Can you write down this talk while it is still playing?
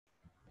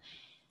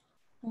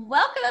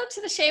Welcome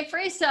to the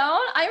Shame-Free Zone.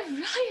 I'm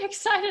really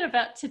excited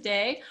about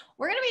today.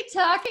 We're going to be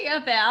talking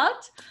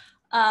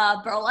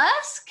about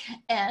burlesque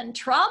and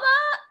trauma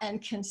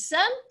and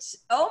consent.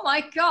 Oh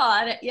my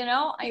God, you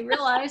know, I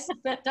realize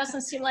that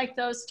doesn't seem like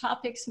those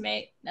topics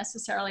may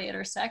necessarily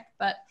intersect,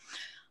 but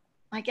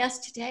my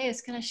guest today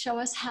is going to show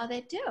us how they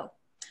do.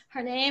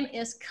 Her name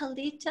is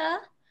Kelita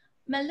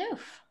Maloof.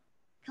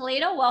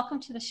 Kelita,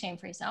 welcome to the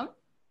Shame-Free Zone.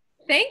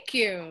 Thank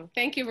you.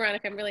 Thank you,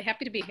 Veronica. I'm really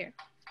happy to be here.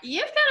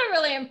 You've got a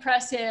really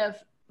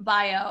impressive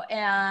bio,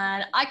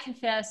 and I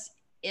confess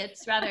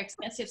it's rather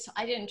expensive, so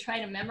I didn't try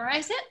to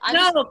memorize it.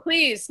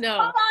 Please, no.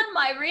 Put on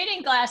my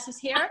reading glasses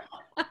here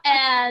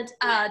and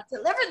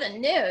deliver the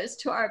news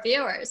to our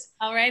viewers.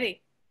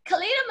 Alrighty.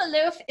 Kelita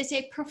Maloof is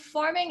a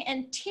performing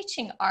and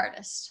teaching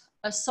artist,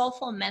 a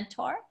soulful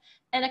mentor,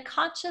 and a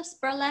conscious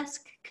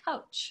burlesque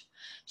coach.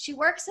 She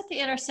works at the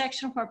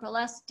intersection where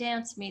burlesque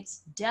dance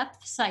meets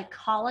depth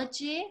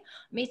psychology,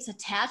 meets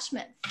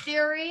attachment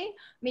theory,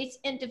 meets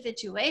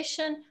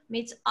individuation,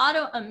 meets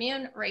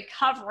autoimmune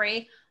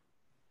recovery,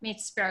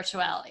 meets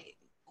spirituality.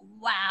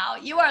 Wow,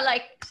 you are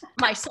like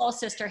my soul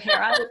sister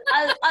here.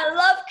 I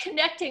love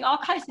connecting all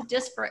kinds of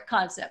disparate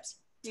concepts.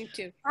 You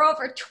too. For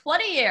over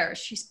 20 years,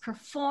 she's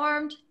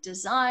performed,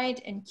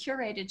 designed, and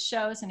curated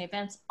shows and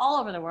events all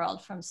over the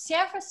world, from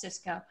San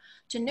Francisco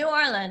to New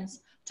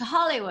Orleans to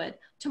Hollywood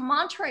to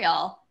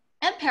Montreal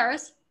and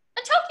Paris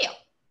and Tokyo.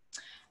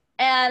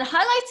 And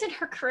highlights in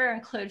her career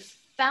include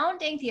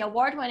founding the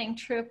award-winning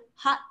troupe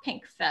Hot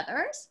Pink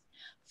Feathers,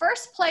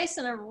 first place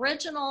in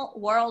original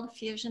world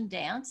fusion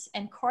dance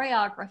and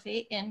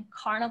choreography in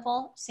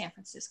Carnival San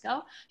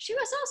Francisco. She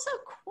was also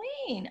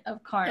queen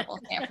of Carnival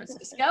San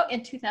Francisco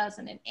in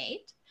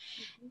 2008.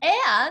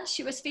 And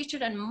she was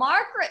featured in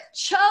Margaret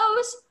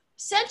Cho's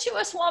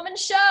Sensuous Woman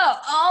show.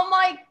 Oh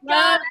my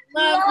God,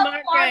 I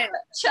love Margaret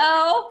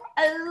Cho.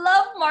 I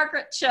love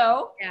Margaret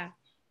Cho. Yeah.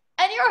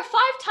 And you're a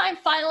 5-time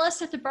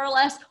finalist at the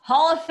Burlesque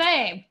Hall of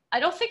Fame. I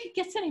don't think it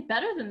gets any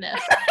better than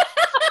this.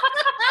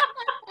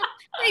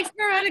 Thanks,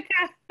 Veronica.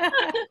 and so,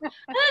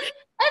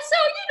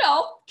 you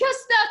know, because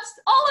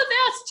all of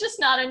that's just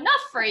not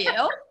enough for you.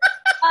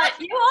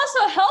 You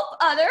also help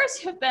others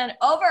who've been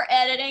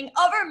over-editing,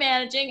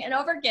 over-managing, and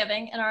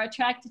over-giving, and are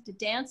attracted to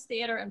dance,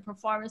 theater, and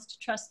performance to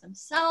trust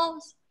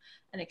themselves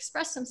and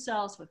express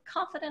themselves with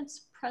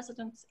confidence,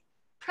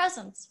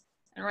 presence,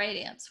 and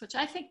radiance, which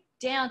I think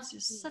dance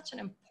is such an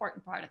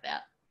important part of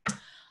that.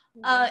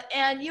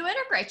 And you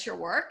integrate your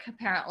work,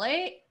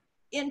 apparently,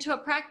 into a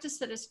practice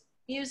that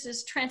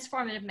uses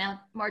transformative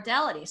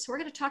modalities. So we're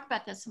going to talk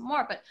about that some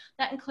more, but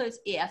that includes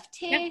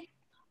EFT. Yep.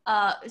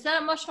 Is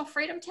that emotional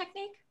freedom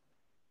technique?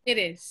 It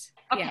is.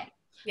 Okay.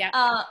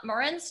 Yeah.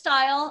 Marin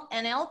style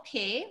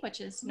NLP, which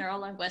is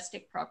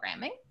neuro-linguistic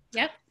programming.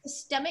 Yep.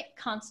 Systemic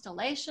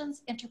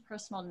constellations,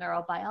 interpersonal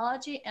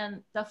neurobiology,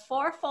 and the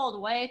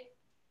fourfold way.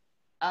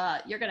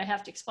 You're going to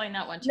have to explain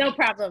that one to me. No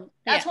problem.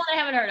 That's one I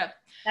haven't heard of.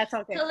 That's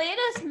okay.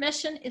 Kelita's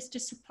mission is to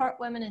support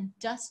women in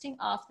dusting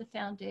off the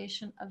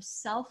foundation of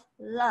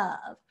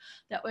self-love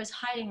that was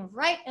hiding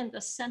right in the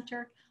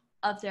center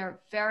of their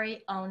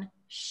very own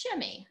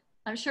shimmy.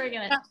 I'm sure you're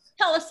going to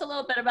tell us a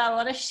little bit about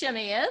what a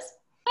shimmy is.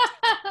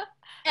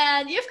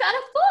 And you've got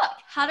a book,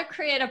 How to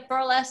Create a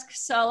Burlesque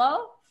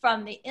Solo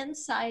from the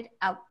Inside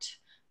Out.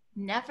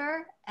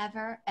 Never,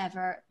 ever,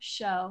 ever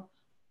show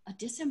a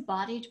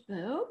disembodied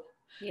boob.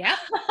 Yeah,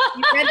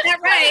 you read that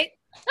right.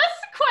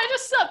 That's quite a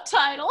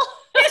subtitle.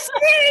 Yes,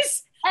 it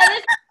is.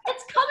 And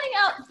it's coming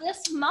out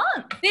this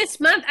month. This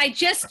month, I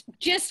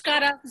just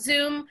got off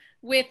Zoom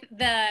with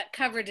the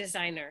cover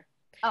designer.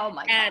 Oh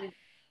my God. And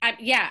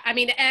I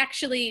mean, it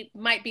actually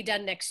might be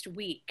done next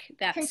week.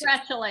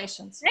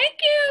 Congratulations.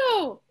 Thank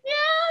you.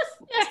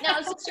 Yes. Now,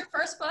 is this your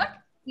first book?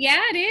 Yeah,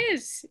 it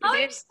is. How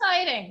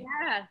exciting.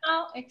 Yeah.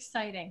 How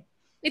exciting.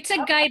 It's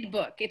a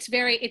guidebook.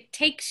 It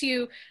takes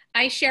you,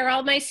 I share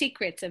all my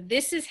secrets of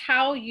this is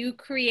how you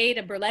create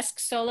a burlesque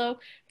solo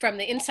from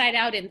the inside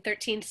out in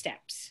 13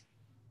 steps.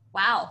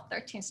 Wow,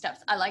 13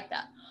 steps. I like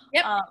that.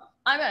 Yep.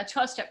 I'm in a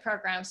 12-step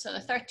program, so the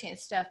 13th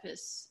step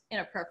is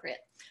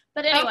inappropriate.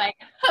 But anyway.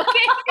 Oh,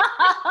 okay.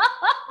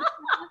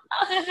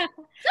 Something tells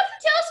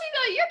me,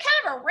 though, you're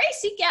kind of a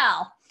racy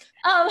gal.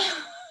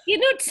 You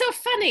know, it's so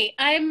funny.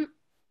 I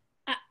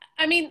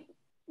mean,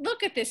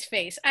 look at this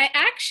face. I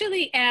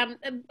actually am,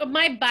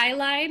 my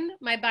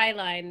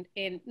byline,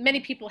 many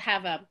people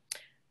have a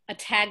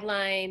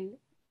tagline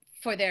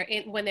for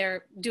when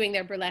they're doing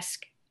their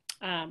burlesque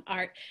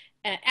art.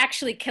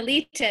 Actually,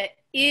 Kelita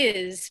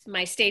is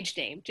my stage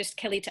name, just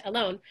Kelita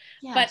alone.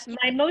 Yes. But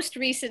my most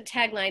recent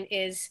tagline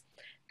is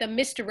the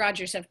Mr.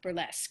 Rogers of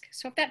burlesque.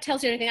 So if that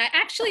tells you anything, I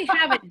actually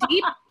have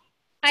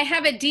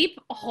a deep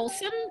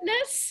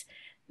wholesomeness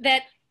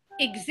that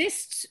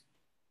exists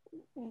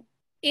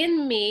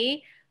in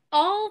me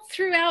all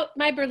throughout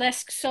my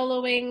burlesque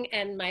soloing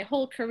and my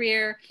whole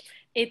career.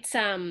 I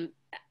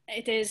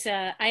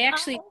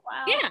actually, oh,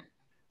 wow.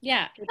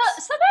 Yeah. So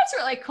that's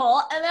really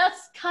cool. And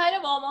that's kind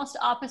of almost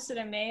opposite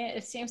of me.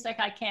 It seems like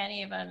I can't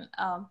even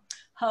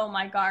hoe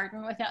my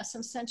garden without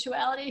some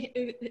sensuality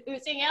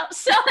oozing out.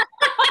 So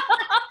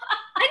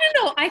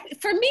know.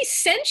 For me,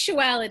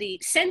 sensuality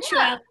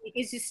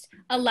is just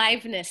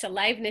aliveness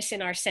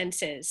in our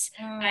senses.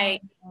 I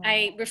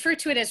refer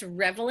to it as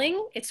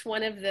reveling. It's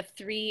one of the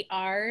 3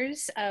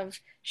 R's of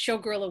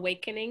Showgirl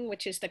Awakening,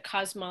 which is the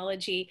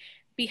cosmology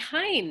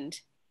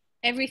behind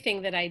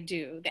everything that I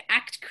do. The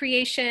act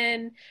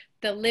creation,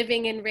 the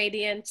living in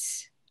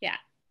radiance. Yeah.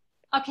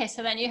 Okay,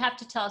 so then you have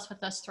to tell us what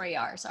those 3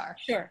 R's are.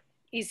 Sure,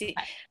 easy.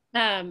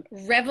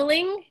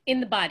 Reveling in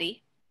the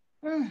body.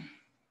 I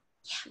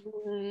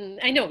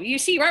know. You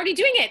see, you're already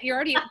doing it. You're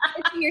already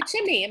your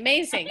shimmy.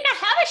 Amazing. I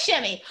have a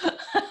shimmy.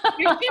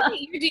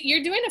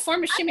 You're doing a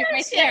form of shimmy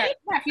right there.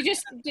 Yeah, if you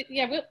just,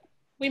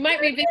 we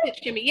might revisit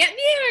shimmy. Yeah.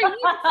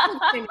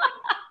 Shimmy.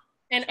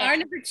 And R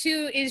number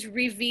 2 is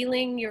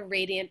revealing your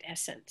radiant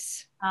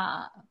essence.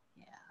 Yeah.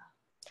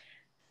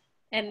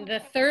 And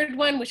the 3rd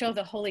one, which,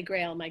 the Holy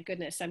Grail, my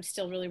goodness, I'm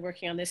still really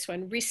working on this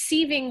one.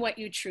 Receiving what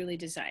you truly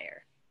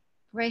desire.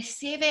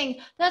 Receiving,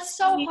 that's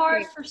so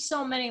hard for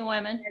so many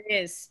women. It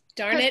is.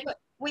 Darn it.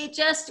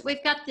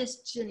 We've got this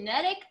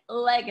genetic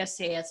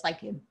legacy. It's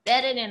like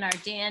embedded in our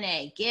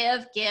DNA.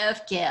 Give,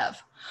 give, give.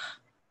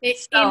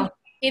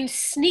 In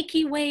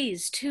sneaky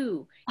ways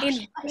too.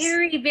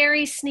 Very,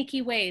 very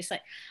sneaky ways.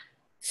 Like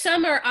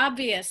some are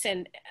obvious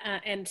and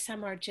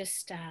some are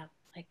just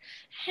like,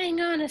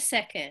 hang on a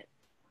second.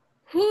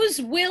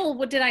 Whose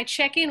will did I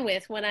check in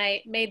with when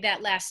I made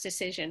that last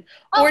decision?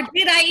 Or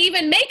did I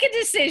even make a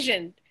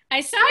decision? I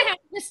somehow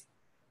just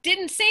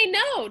didn't say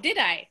no, did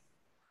I?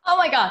 Oh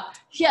my God,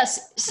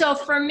 yes. So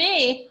for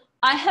me,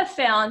 I have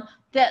found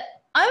that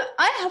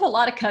I have a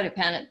lot of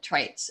codependent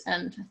traits,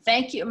 and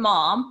thank you,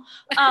 Mom,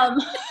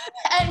 and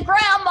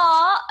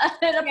Grandma,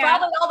 and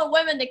probably all the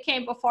women that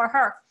came before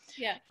her.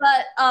 Yeah.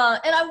 But,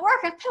 and I've been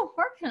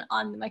working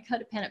on my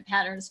codependent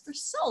patterns for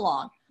so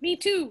long. Me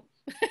too.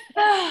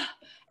 It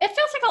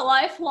feels like a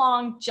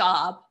lifelong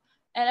job.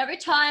 And every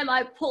time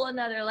I pull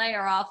another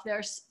layer off,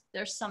 there's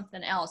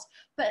something else.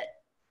 But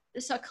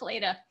so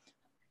Kellita,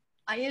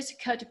 I use a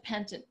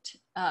codependent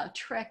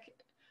trick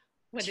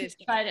to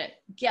try to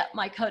get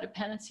my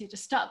codependency to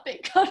stop being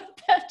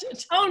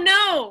codependent. Oh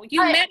no,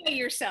 you meta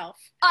yourself.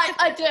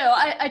 I do.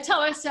 I tell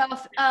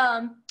myself,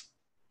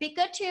 be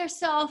good to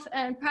yourself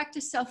and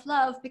practice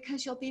self-love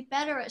because you'll be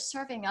better at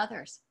serving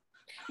others.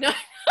 No.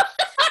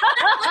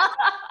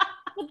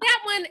 Well, that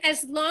one,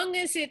 as long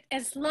as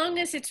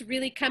it's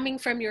really coming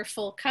from your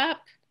full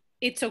cup,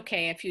 it's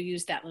okay if you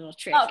use that little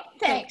trick. Oh,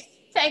 thanks.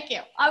 Thank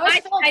you. I was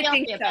feeling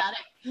guilty about it.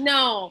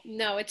 No,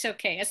 it's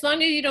okay. As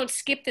long as you don't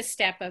skip the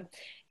step of,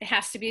 it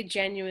has to be a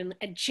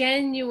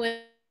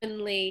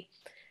genuinely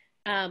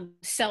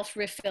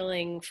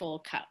self-refilling full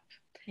cup.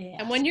 Yes.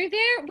 And when you're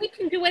there, we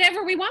can do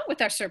whatever we want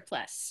with our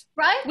surplus.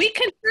 Right? We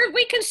can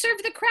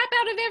serve the crap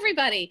out of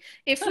everybody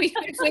if we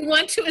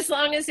want to, as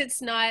long as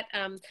it's not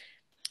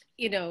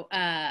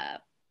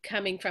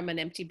coming from an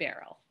empty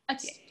barrel.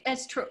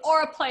 That's true.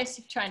 Or a place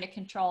of trying to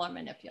control or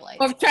manipulate.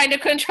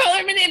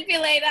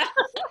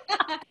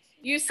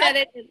 You said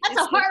it. That's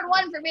a hard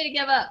one for me to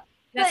give up.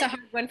 That's a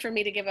hard one for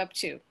me to give up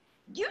too.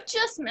 You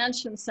just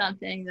mentioned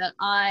something that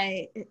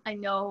I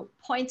know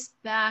points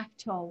back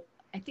to,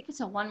 I think it's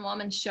a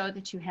one-woman show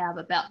that you have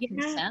about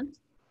consent.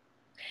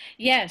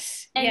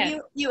 Yes.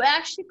 And you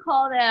actually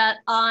call that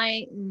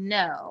I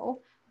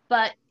know,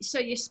 but so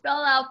you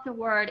spell out the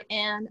word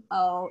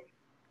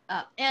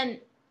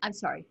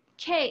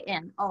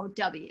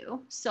K-N-O-W.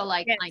 So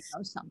like I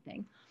know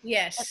something.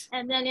 Yes.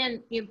 And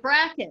then you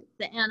bracket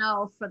the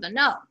N-O for the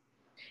no.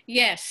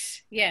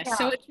 Yes. Yeah.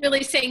 So it's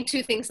really saying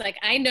 2 things, like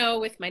I know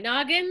with my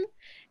noggin,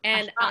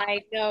 and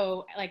I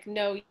know, like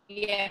no,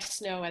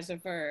 yes, no as a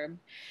verb.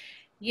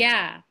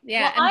 Yeah.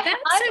 Well, and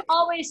I've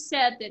always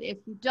said that if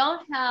you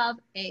don't have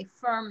a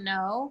firm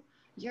no,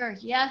 your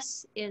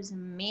yes is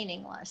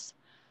meaningless.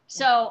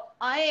 So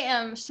I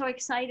am so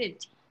excited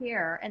to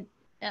hear, and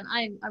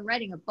I'm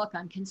writing a book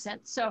on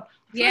consent. So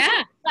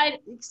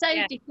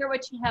excited to hear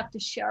what you have to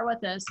share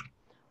with us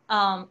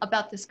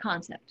about this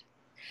concept.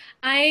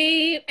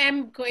 I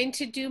am going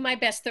to do my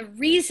best. The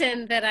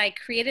reason that I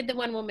created the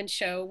One Woman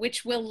Show,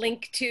 which we'll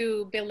link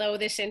to below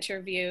this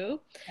interview,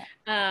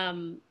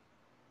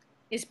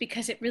 is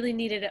because it really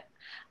needed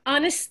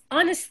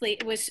honestly,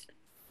 it was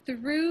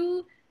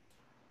through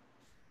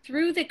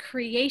the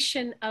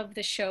creation of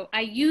the show.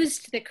 I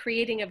used the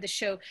creating of the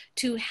show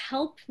to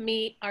help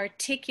me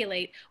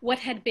articulate what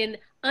had been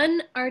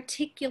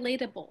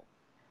unarticulatable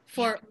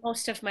for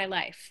most of my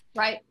life.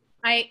 Right.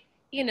 Like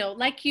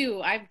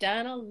you, I've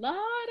done a lot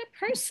of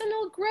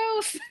personal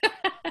growth,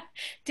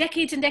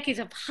 decades and decades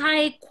of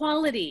high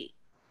quality,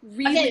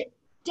 really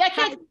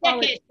decades,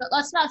 but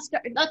let's not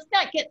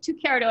get too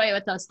carried away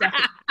with those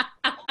decades.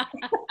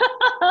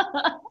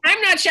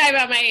 I'm not shy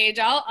about my age.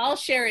 I'll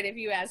share it if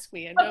you ask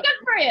me. Good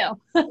for you.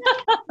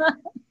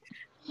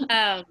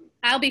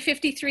 I'll be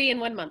 53 in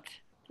 1 month.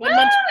 You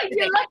look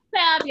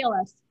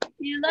fabulous.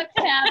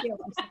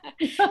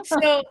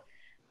 So,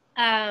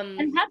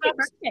 and happy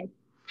birthday.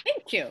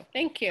 Thank you.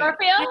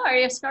 Scorpio? Are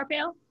you a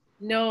Scorpio?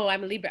 No,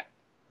 I'm a Libra.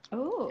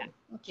 Oh,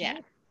 okay. Yeah.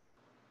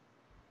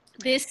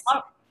 This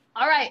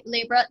All right,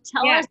 Libra,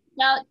 tell Yeah. us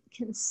about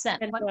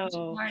consent. And What did you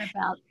no. learn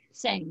about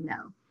saying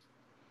no?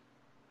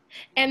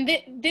 And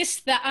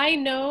the I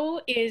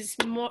know is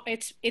more,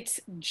 it's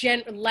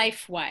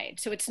life wide.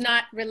 So it's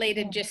not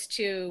related just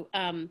to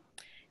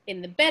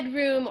in the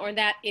bedroom or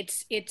that.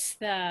 It's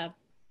the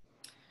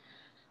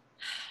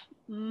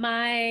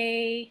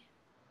my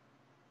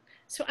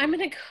so I'm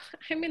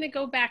gonna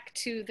go back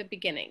to the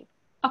beginning.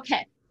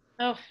 Okay.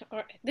 Oh,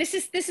 this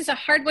is a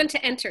hard one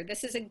to enter.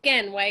 This is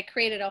again why I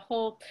created a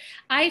whole.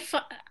 I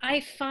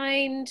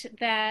find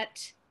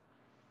that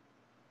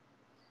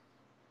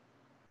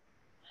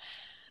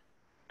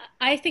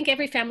I think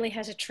every family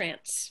has a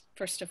trance.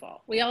 First of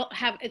all, we all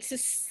have. It's a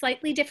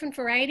slightly different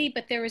variety,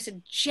 but there is a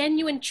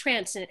genuine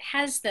trance, and it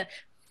has the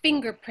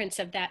fingerprints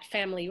of that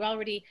family. You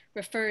already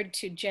referred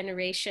to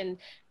generation.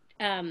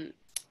 Um,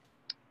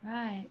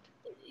 Right.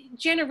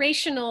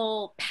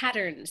 Generational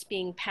patterns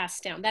being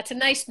passed down. That's a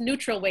nice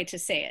neutral way to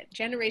say it.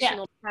 Yeah.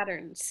 Generational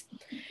patterns.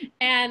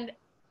 And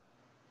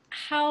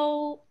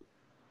how,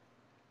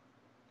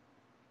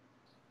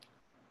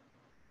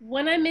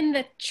 when I'm in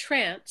the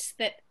trance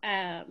that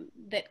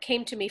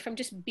came to me from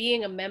just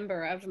being a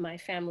member of my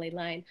family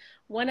line,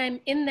 when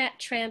I'm in that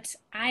trance,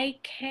 I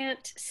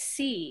can't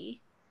see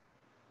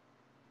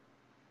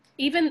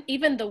even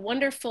the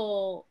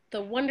wonderful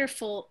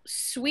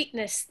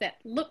sweetness that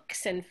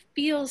looks and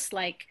feels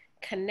like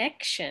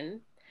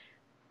connection.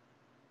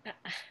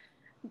 I'm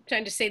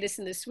trying to say this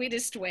in the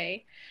sweetest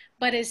way,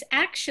 but is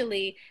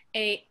actually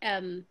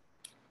an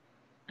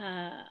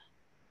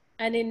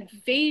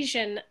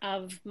invasion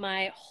of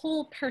my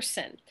whole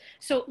person.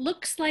 So it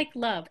looks like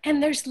love,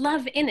 and there's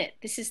love in it.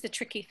 This is the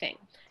tricky thing.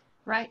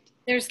 Right.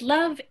 There's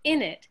love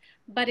in it,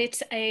 but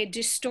it's a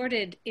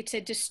distorted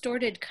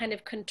kind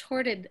of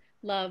contorted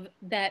love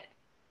that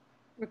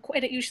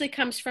it usually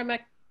comes from a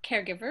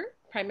caregiver,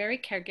 primary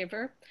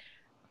caregiver,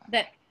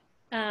 that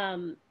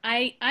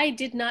I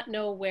did not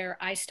know where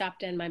I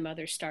stopped and my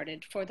mother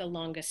started for the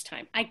longest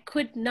time. I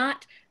could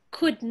not,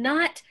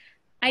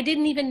 I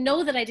didn't even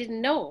know that I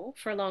didn't know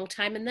for a long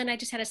time. And then I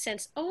just had a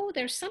sense, oh,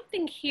 there's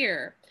something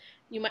here.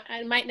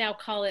 I might now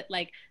call it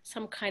like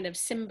some kind of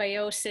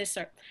symbiosis,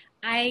 or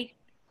I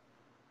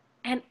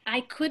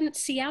couldn't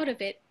see out of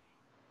it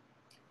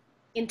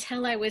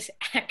until I was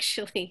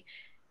actually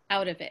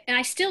out of it. And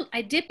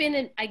I dip in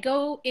and I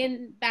go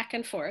in back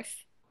and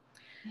forth.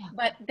 Yeah.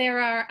 But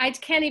I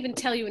can't even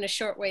tell you in a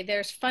short way,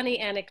 there's funny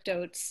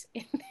anecdotes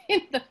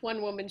in the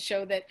One Woman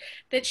Show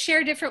that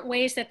share different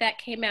ways that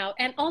came out.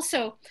 And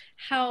also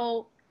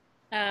how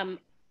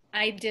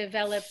I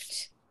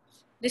developed,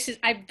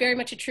 I very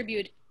much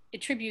attribute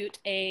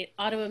a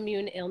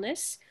autoimmune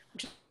illness,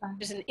 which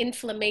is an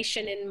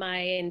inflammation in my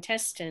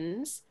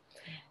intestines,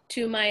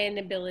 to my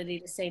inability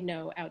to say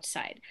no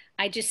outside.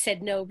 I just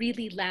said no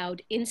really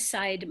loud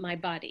inside my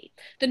body.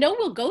 The no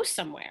will go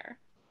somewhere.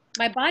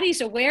 My body's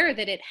aware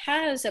that it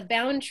has a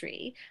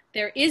boundary.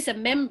 There is a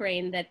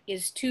membrane that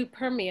is too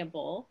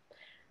permeable.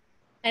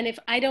 And if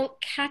I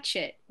don't catch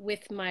it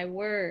with my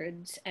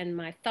words and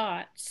my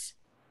thoughts,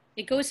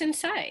 it goes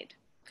inside.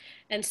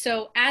 And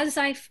so as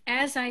I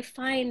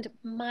find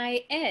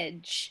my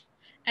edge,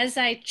 as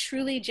I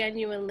truly,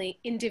 genuinely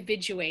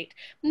individuate,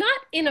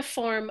 not in a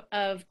form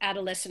of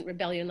adolescent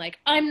rebellion, like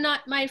I'm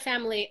not my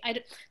family.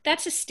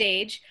 That's a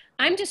stage.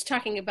 I'm just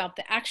talking about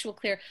the actual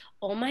clear,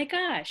 oh my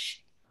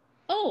gosh,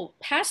 oh,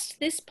 past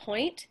this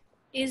point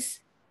is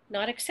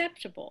not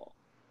acceptable.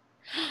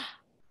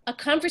 A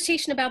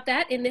conversation about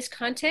that in this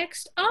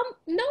context?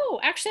 No,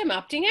 actually I'm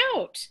opting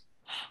out.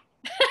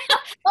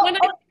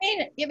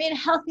 You mean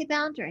healthy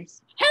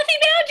boundaries? Healthy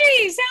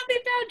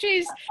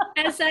boundaries.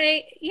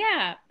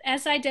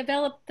 As I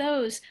develop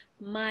those,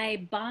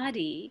 my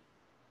body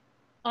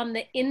on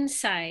the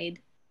inside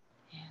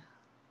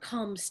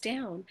calms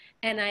down,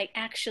 and I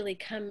actually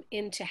come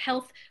into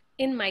health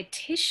in my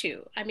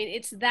tissue. I mean,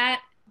 it's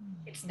that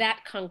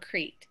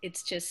concrete.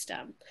 It's just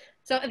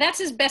so that's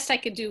as best I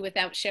could do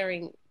without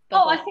sharing.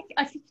 I think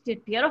you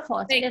did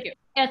beautiful. Thank you.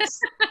 It's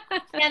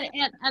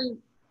and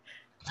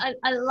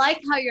I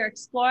like how you're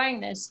exploring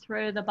this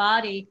through the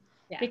body,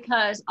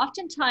 because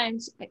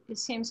oftentimes it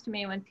seems to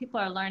me when people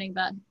are learning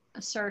about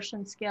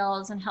assertion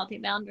skills and healthy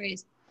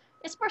boundaries,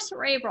 it's more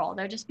cerebral.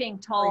 They're just being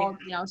told,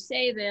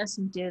 say this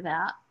and do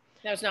that.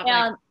 That's not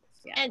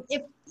and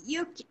if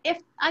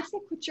I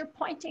think what you're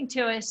pointing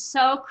to is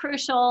so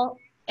crucial,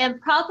 and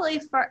probably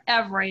for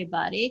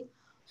everybody,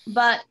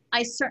 but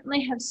I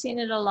certainly have seen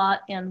it a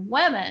lot in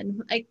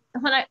women.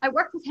 When I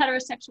work with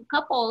heterosexual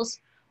couples,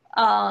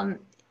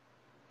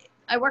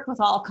 I work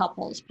with all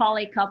couples,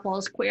 poly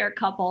couples, queer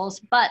couples,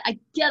 but I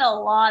get a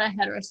lot of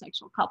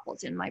heterosexual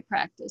couples in my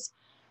practice.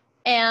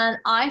 And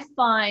I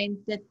find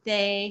that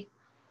they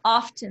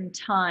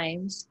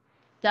oftentimes,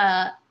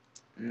 the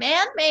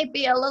man may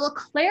be a little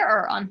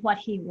clearer on what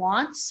he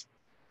wants.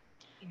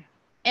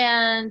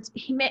 And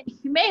he may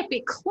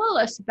be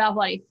clueless about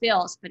what he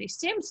feels, but he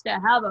seems to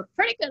have a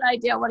pretty good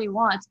idea what he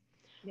wants.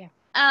 Yeah.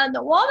 And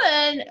the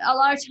woman a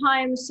lot of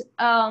times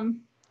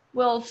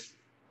will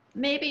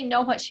maybe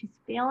know what she's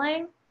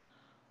feeling,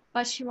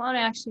 but she won't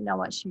actually know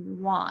what she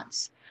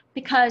wants,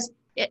 because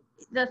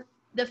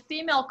the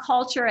female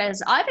culture,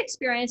 as I've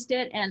experienced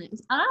it, and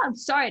I'm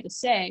sorry to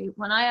say,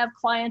 when I have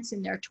clients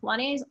in their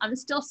 20s, I'm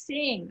still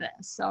seeing this.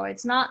 So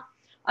it's not,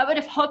 I would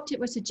have hoped it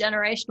was a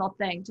generational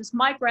thing, just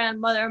my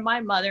grandmother,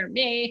 my mother,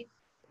 me.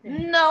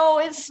 No,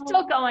 it's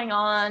still going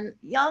on.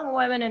 Young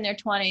women in their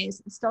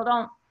 20s still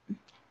don't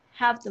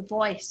have the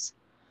voice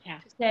to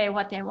say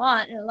what they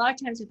want. And a lot of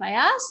times if I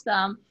ask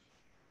them,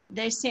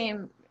 they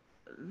seem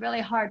really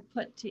hard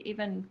put to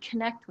even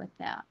connect with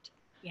that.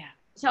 Yeah.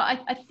 So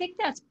I think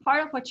that's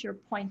part of what you're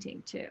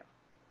pointing to.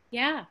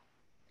 Yeah.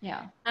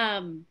 Yeah.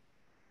 How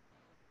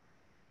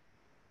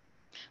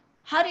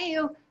do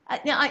you,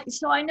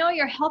 so I know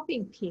you're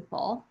helping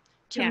people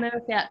to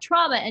move that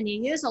trauma, and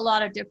you use a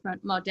lot of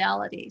different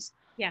modalities.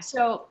 Yeah.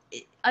 So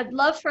I'd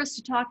love for us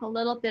to talk a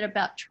little bit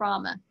about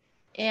trauma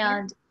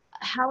and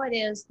how it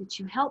is that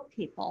you help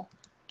people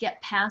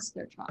get past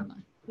their trauma.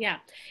 Yeah.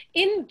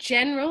 In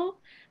general,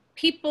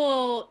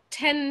 people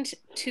tend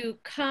to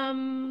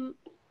come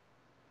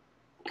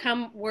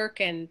work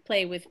and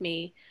play with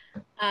me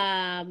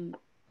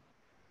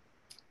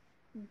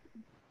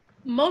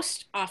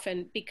most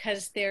often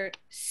because they're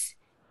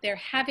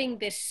having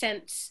this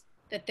sense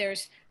that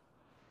there's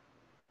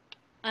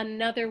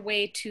another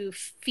way to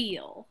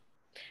feel,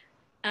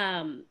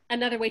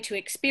 another way to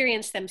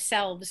experience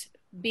themselves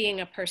being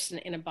a person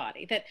in a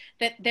body, that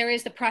there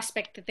is the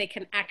prospect that they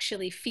can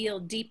actually feel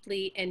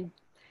deeply and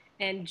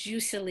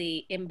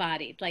juicily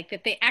embodied, like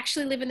that they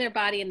actually live in their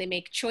body and they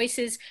make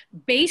choices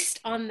based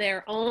on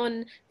their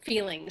own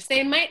feelings.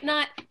 They might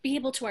not be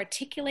able to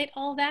articulate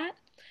all that,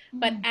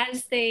 but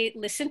as they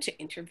listen to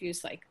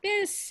interviews like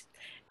this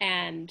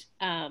and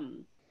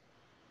come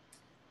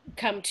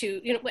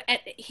to, you know,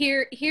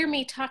 hear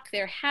me talk,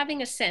 they're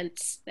having a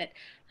sense that,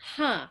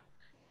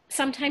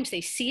 sometimes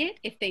they see it.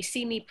 If they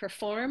see me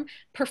perform,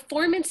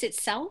 performance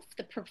itself,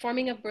 the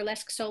performing of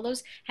burlesque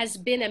solos, has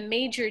been a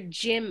major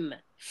gym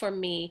for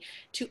me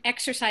to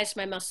exercise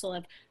my muscle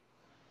of,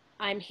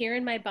 I'm here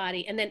in my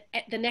body, and then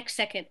at the next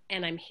second,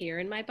 and I'm here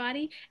in my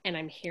body, and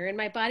I'm here in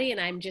my body, and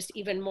I'm just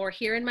even more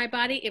here in my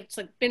body. It's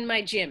like been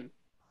my gym.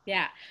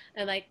 Yeah.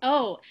 And like,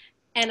 oh,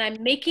 and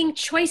I'm making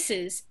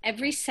choices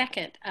every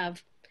second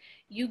of,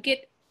 you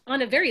get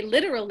on a very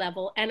literal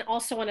level and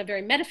also on a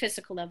very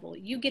metaphysical level,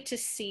 you get to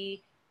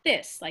see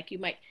this, like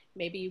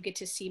maybe you get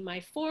to see my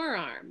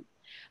forearm,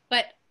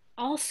 but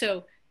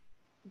also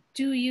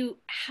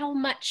how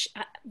much,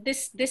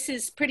 this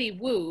is pretty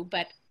woo,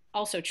 but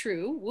also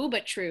true, woo,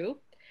 but true.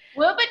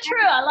 Woo, but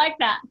true, I like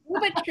that. Woo,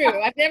 but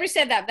true, I've never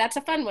said that, that's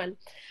a fun one.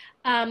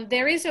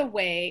 There is a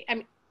way, I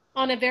mean,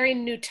 on a very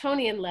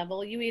Newtonian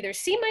level, you either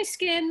see my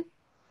skin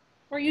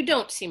or you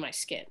don't see my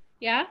skin,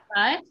 yeah?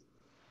 Right.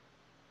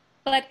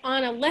 But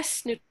on a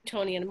less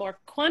Newtonian, more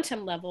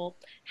quantum level,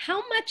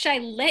 how much I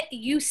let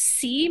you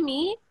see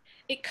me,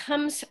 it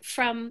comes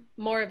from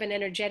more of an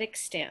energetic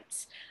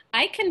stance.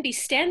 I can be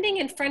standing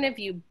in front of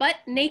you butt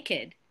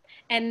naked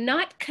and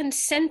not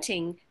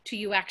consenting to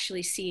you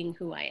actually seeing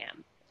who I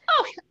am.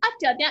 Oh, I've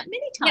done that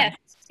many times.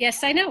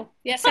 Yes, I know.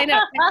 Yes, I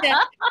know.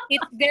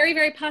 It's very,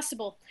 very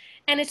possible.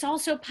 And it's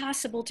also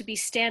possible to be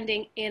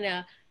standing in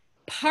a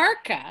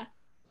parka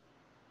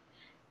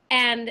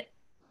and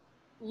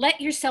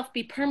let yourself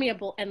be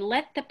permeable and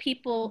let the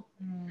people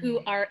who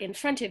are in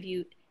front of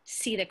you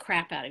see the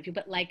crap out of you,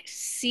 but like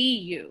see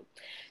you.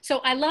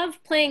 So I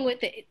love playing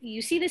with it.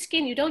 You see the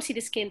skin, you don't see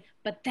the skin,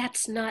 but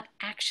that's not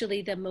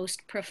actually the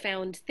most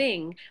profound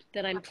thing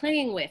that I'm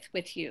playing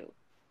with you.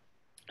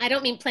 I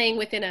don't mean playing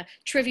with in a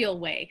trivial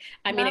way.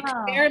 I mean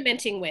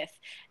experimenting with.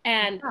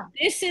 And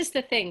this is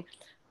the thing.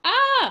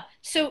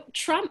 So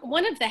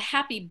one of the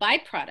happy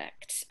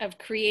byproducts of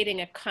creating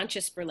a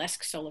conscious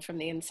burlesque solo from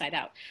the inside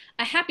out,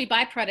 a happy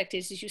byproduct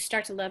is you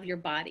start to love your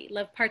body,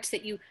 love parts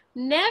that you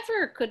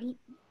never could,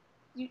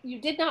 you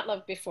did not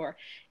love before.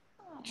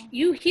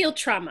 You heal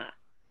trauma,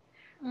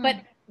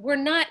 but we're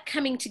not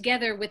coming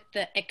together with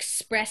the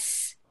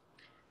express,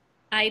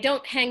 I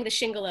don't hang the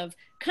shingle of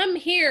come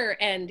here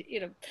and, you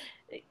know,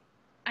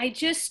 I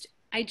just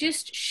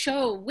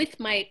show with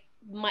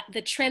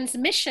the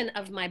transmission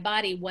of my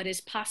body what is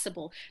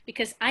possible,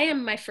 because I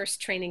am my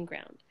first training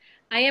ground.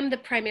 I am the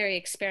primary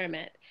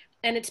experiment.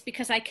 And it's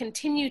because I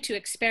continue to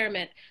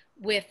experiment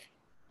with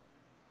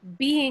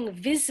being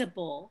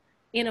visible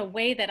in a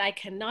way that I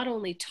can not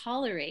only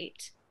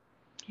tolerate,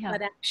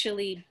 but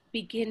actually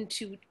begin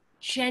to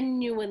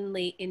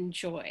genuinely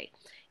enjoy.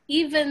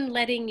 Even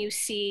letting you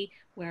see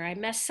where I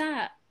mess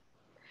up,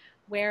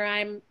 where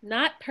I'm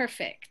not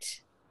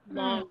perfect,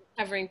 long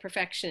covering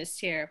perfectionist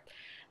here.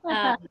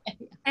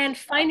 And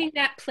finding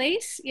that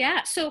place.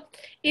 Yeah. So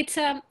it's,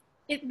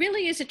 it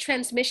really is a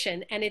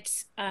transmission, and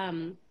it's,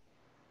 you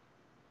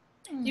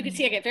can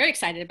see I get very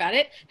excited about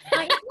it.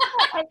 I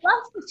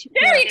love that you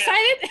very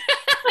excited.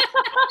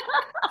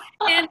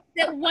 And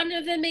that one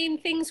of the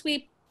main things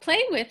we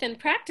play with and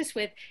practice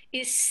with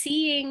is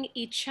seeing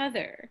each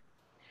other.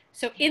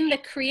 So in the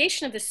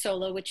creation of the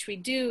solo, which we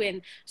do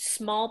in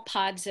small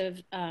pods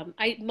of,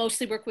 I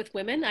mostly work with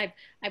women.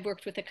 I've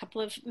worked with a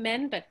couple of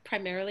men, but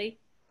primarily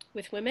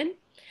with women,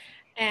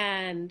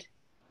 and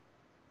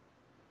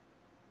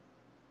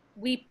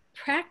we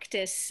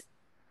practice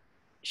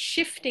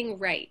shifting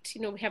right.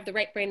 You know, we have the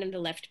right brain and the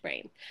left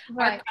brain.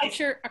 Right.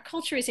 Our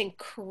culture is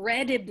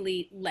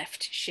incredibly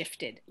left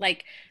shifted,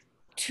 like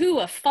to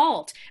a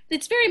fault.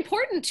 It's very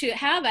important to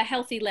have a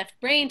healthy left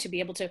brain to be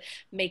able to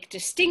make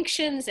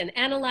distinctions and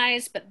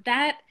analyze, but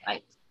that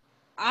Right.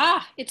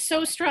 It's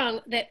so strong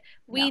that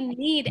we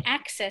need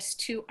access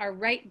to our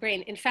right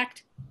brain. In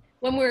fact,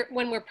 when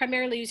we're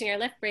primarily using our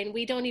left brain,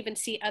 we don't even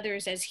see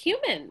others as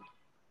human.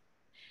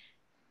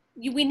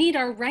 We need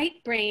our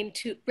right brain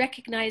to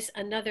recognize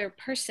another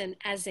person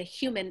as a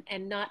human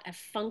and not a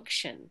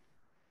function.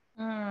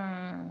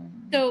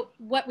 So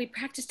what we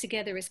practice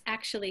together is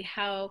actually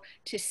how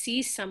to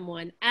see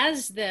someone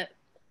as the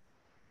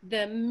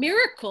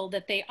miracle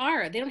that they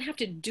are. They don't have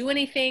to do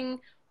anything,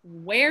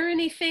 wear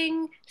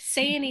anything,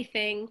 say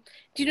anything.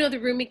 Do you know the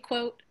Rumi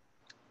quote?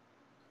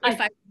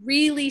 If I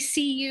really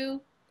see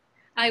you,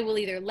 I will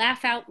either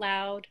laugh out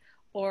loud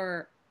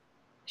or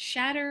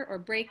shatter or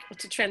break,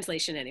 it's a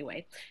translation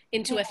anyway,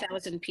 into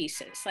 1,000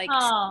 pieces. Like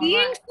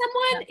seeing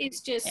someone is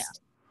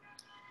just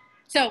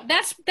so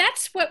that's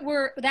what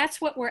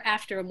we're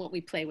after and what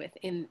we play with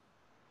in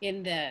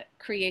the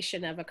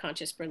creation of a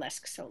conscious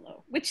burlesque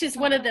solo, which is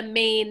one of the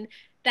main,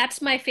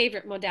 that's my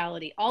favorite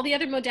modality. All the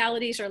other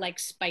modalities are like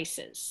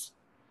spices.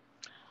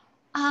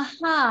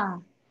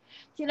 You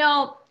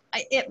know,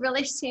 it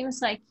really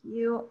seems like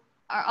you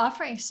are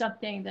offering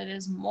something that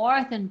is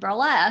more than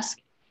burlesque.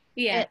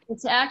 Yeah.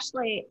 It's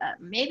actually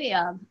maybe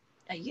a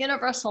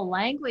universal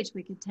language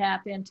we could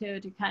tap into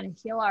to kind of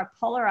heal our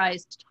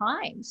polarized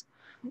times.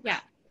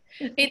 Yeah.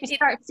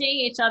 Start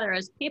seeing each other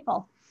as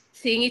people.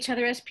 Seeing each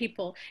other as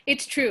people.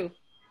 It's true.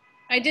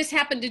 I just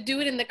happened to do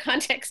it in the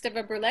context of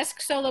a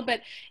burlesque solo, but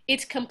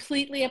it's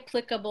completely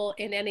applicable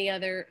in any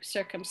other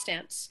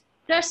circumstance.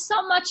 There's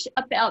so much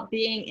about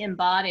being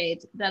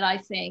embodied that I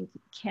think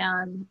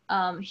can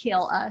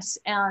heal us,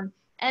 and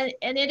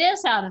it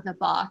is out of the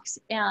box.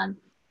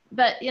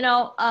 But you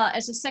know,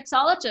 as a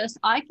sexologist,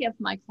 I give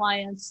my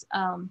clients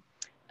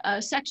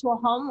sexual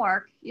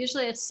homework.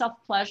 Usually, it's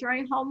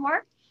self-pleasuring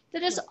homework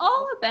that is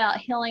all about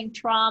healing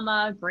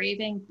trauma,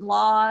 grieving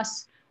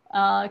loss,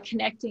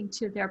 connecting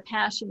to their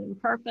passion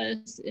and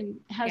purpose, and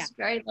has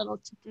very little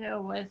to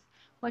do with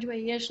what we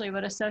usually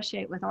would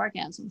associate with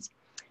orgasms.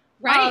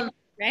 Right,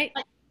 right.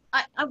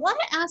 I want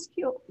to ask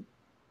you,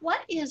 what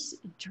is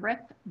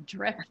drip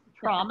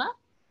trauma?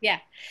 Yeah,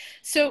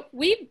 so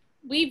we've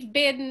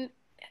been,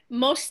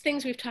 most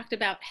things we've talked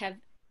about have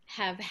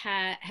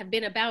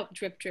been about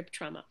drip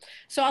trauma.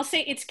 So I'll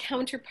say its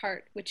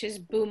counterpart, which is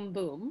boom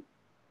boom.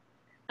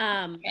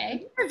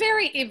 They're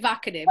very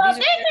evocative. Well,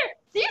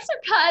 these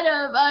are kind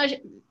of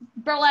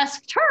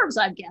burlesque terms,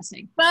 I'm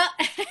guessing. Well,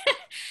 thank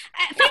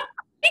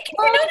you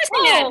for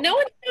noticing that. No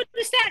one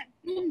noticed that.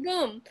 Boom,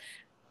 boom.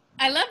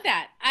 I love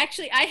that.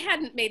 Actually, I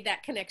hadn't made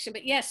that connection,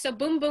 but yes. So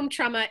boom, boom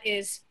trauma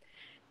is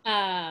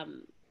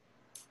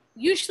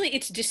usually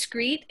it's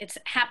discrete. It's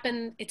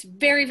happened. It's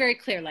very, very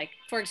clear. Like,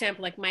 for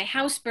example, like my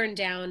house burned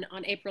down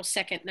on April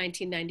 2nd,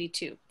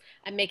 1992.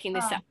 I'm making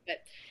this up,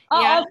 but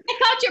yeah. Oh, I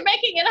thought you're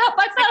making it up.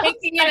 I'm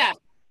making it up.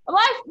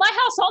 My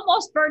house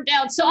almost burned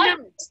down, so I'm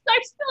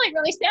feeling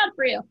really sad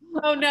for you.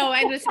 Oh no,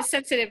 I was a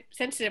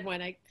sensitive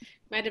one. I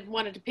might have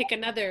wanted to pick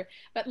another,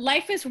 but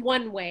life is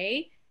one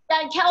way.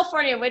 Yeah, in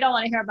California, we don't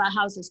want to hear about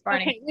houses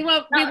burning. Okay, we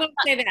won't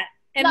say that.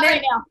 And not then,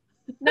 right now.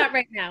 Not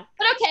right now.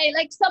 But okay,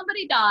 like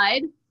somebody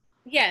died.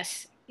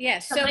 Yes.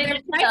 Somebody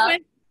So life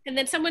went, and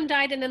then someone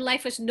died, and then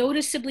life was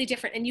noticeably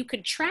different, and you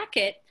could track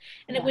it,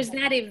 and it was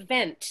that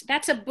event.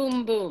 That's a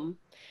boom boom.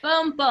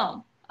 Boom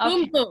boom. Okay.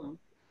 Boom boom.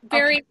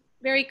 Very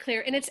very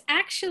clear, and it's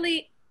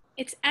actually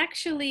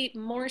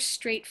more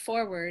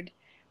straightforward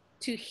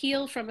to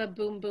heal from a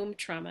boom boom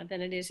trauma than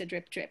it is a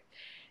drip drip.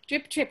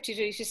 Drip drip,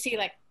 you should see,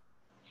 like,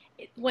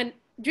 when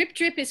drip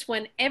drip is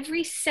when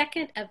every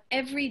second of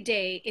every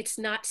day it's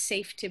not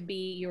safe to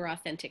be your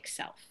authentic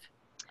self.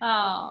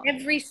 Oh.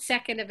 Every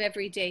second of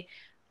every day.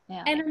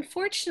 Yeah. And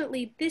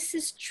unfortunately, this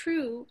is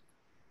true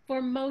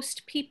for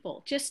most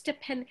people. Just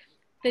depend,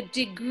 the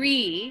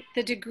degree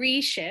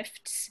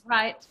shifts.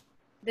 Right.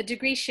 The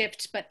degree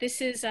shifts, but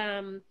this is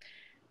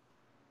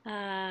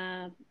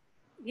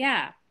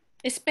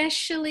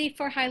especially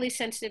for highly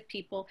sensitive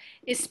people,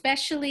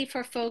 especially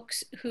for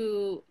folks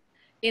who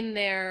in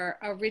their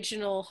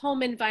original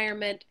home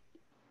environment,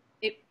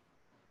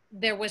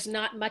 there was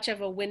not much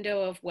of a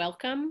window of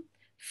welcome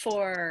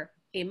for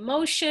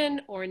emotion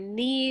or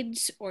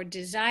needs or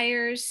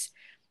desires.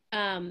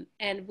 And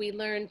we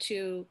learn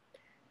to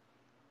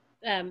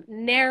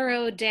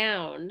narrow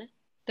down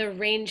the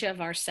range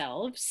of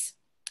ourselves.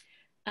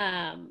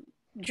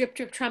 Drip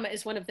drip trauma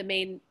is one of the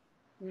main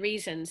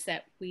reasons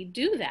that we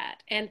do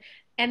that. And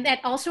that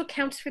also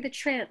accounts for the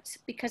trance,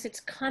 because it's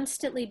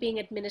constantly being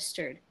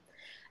administered.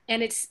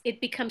 And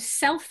it becomes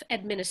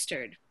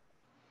self-administered.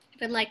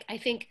 Even like, I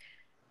think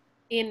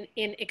in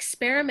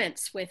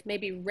experiments with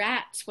maybe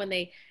rats, when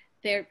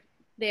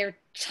they're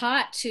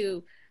taught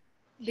to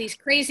these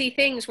crazy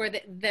things where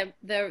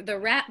the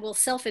rat will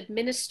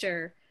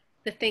self-administer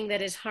the thing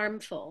that is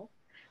harmful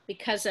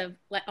because of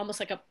like almost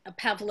like a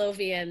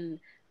Pavlovian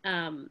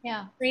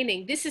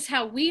training. This is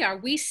how we are.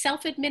 We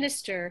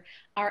self-administer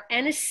our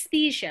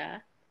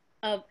anesthesia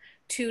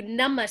to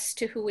numb us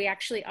to who we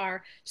actually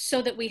are,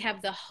 so that we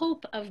have the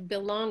hope of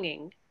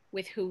belonging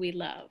with who we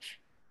love.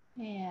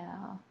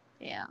 Yeah,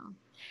 yeah.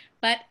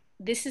 But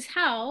this is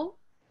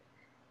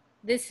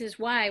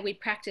why we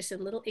practice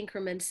in little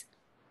increments.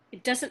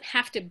 It doesn't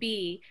have to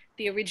be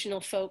the original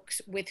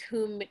folks with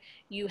whom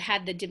you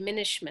had the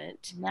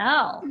diminishment.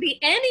 No. It can be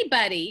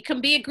anybody. It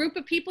can be a group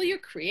of people you're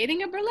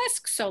creating a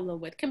burlesque solo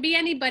with. It can be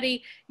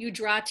anybody you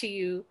draw to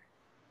you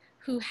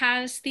who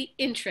has the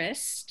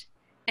interest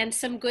and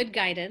some good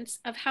guidance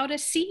of how to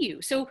see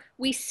you. So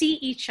we see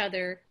each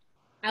other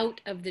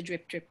out of the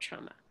drip drip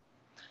trauma.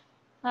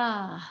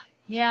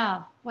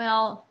 Yeah.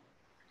 Well,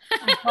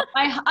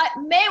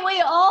 may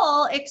we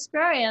all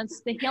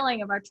experience the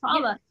healing of our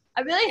trauma.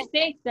 I really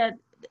think that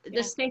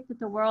the state that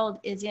the world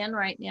is in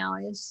right now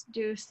is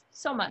due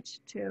so much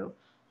to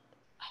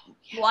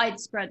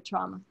widespread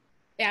trauma.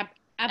 Yeah,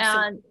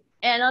 absolutely.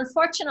 And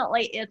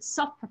unfortunately, it's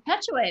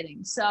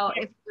self-perpetuating. So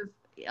if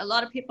a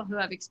lot of people who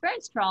have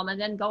experienced trauma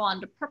then go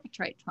on to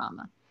perpetrate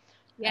trauma.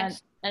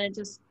 Yes. And it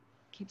just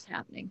keeps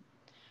happening.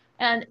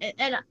 And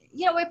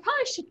you know, we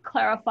probably should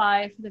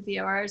clarify for the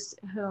viewers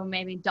who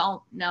maybe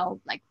don't know,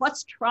 like,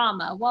 what's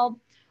trauma? Well,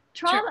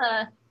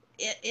 trauma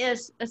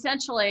is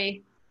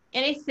essentially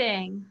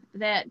anything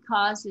that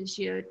causes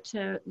you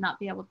to not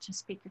be able to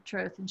speak your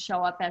truth and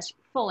show up as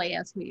fully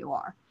as who you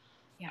are.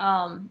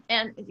 Yeah.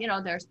 And you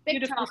know, there's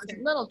big traumas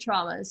and little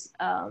traumas.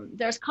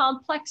 There's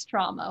complex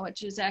trauma,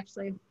 which is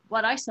actually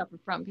what I suffer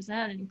from because I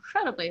had an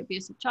incredibly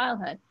abusive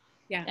childhood.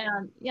 Yeah.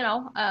 And you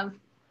know,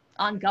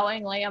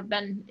 ongoingly, I've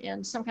been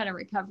in some kind of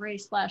recovery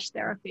 /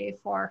 therapy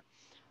for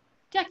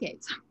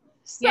decades.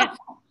 So, yeah.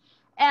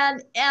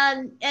 And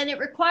it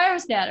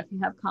requires that if you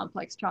have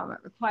complex trauma, it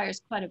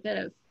requires quite a bit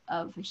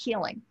of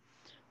healing.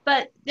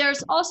 But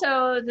there's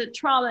also the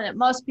trauma that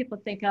most people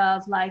think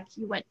of, like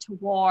you went to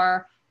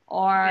war,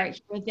 or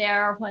you were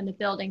there when the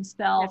buildings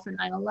fell for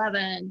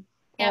 9/11,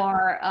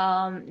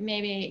 or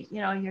maybe,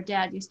 you know, your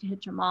dad used to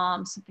hit your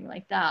mom, something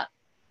like that.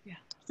 Yeah.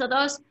 So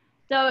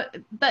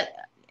but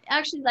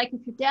actually, like if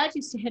your dad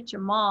used to hit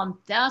your mom,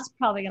 that's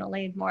probably going to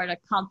lead more to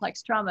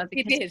complex trauma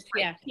because it's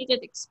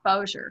repeated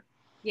exposure.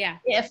 Yeah.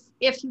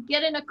 If you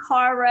get in a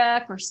car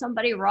wreck or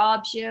somebody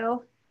robs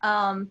you,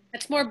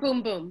 that's more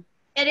boom boom.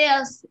 It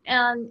is,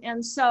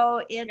 and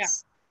so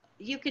it's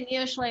you can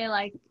usually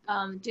like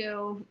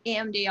do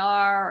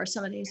EMDR or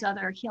some of these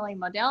other healing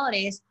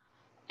modalities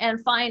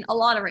and find a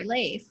lot of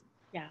relief.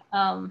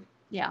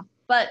 Yeah.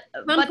 But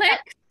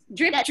complex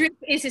drip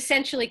is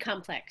essentially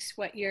complex.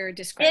 What you're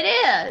describing.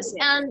 It is,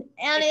 and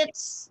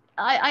it's.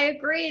 I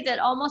agree that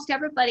almost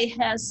everybody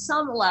has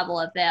some level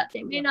of that.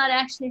 They may not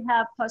actually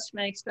have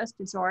post-traumatic stress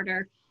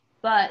disorder,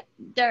 but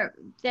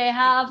they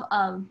have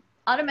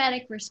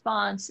automatic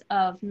response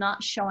of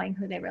not showing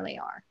who they really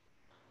are,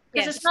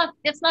 because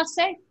it's not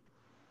safe.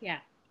 Yeah,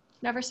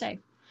 never safe.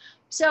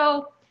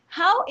 So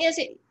how is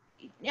it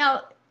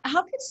now?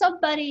 How can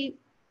somebody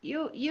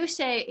you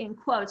say in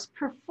quotes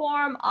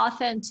perform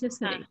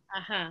authenticity?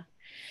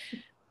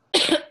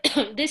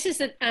 This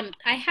is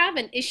I have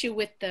an issue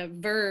with the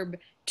verb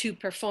to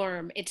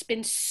perform. It's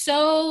been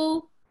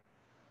so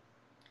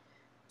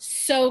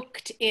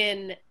soaked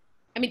in.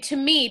 I mean, to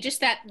me, just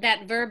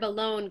that verb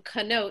alone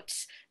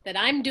connotes that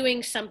I'm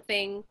doing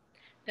something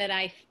that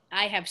I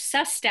have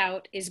sussed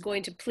out is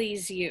going to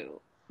please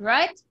you.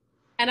 Right.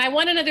 And I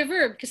want another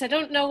verb because I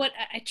don't know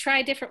I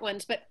try different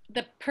ones, but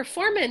the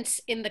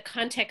performance in the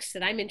context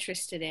that I'm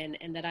interested in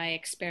and that I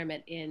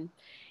experiment in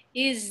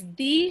is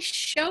the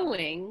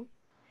showing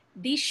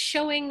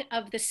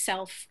of the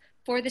self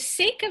for the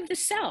sake of the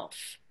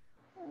self.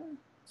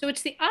 So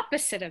it's the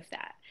opposite of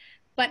that.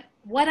 But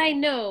what I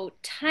know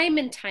time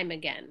and time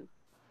again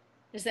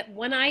is that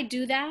when I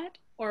do that,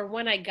 or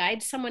when I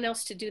guide someone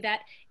else to do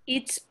that,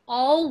 it's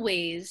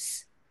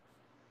always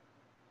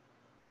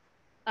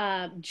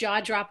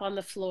jaw drop on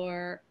the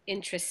floor,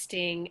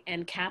 interesting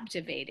and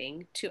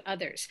captivating to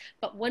others.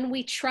 But when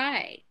we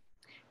try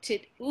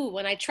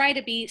when I try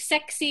to be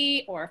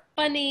sexy or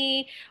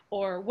funny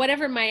or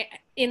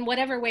in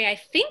whatever way I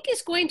think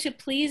is going to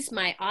please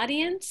my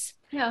audience,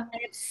 I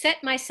have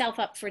set myself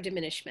up for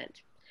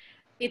diminishment.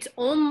 It's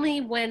only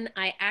when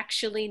I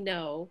actually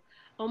know,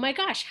 oh my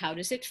gosh, how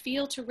does it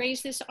feel to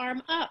raise this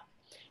arm up?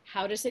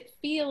 How does it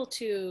feel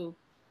to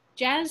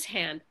jazz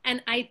hand?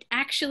 And I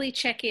actually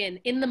check in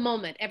the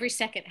moment, every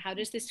second. How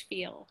does this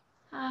feel?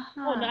 Oh,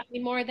 not any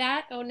more of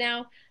that. Oh,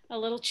 now a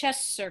little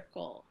chest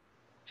circle.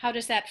 How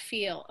does that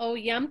feel? Oh,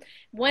 yum.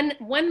 When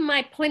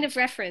my point of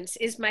reference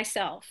is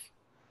myself,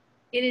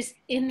 it is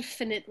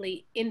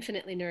infinitely,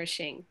 infinitely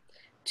nourishing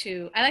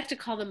I like to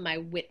call them my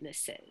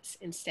witnesses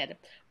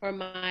or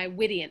my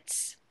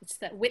wittiance. It's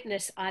that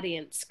witness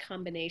audience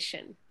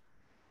combination.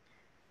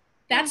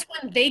 That's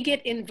when they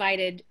get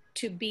invited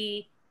to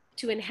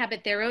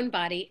inhabit their own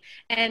body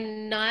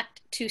and not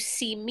to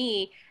see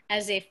me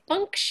as a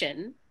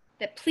function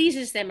that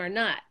pleases them or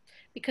not.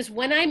 Because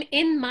when I'm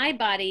in my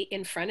body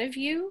in front of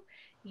you,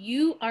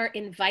 you are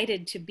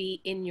invited to be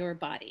in your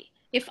body.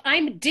 If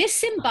I'm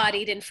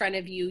disembodied in front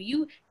of you,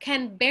 you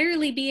can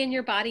barely be in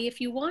your body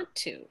if you want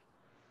to.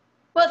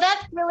 Well,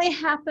 that really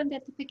happened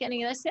at the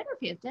beginning of this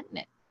interview, didn't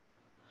it?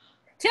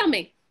 Tell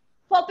me.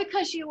 Well,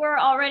 because you were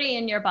already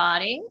in your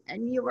body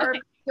and you were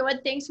doing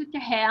things with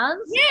your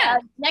hands. Yeah.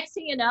 Next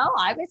thing you know,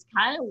 I was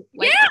kind of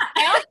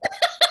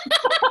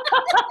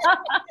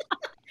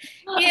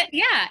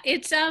yeah.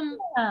 It's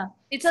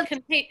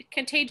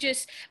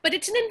contagious, but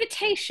it's an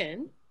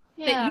invitation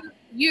that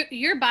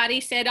your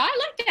body said, I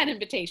like that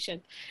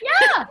invitation.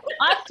 Yeah,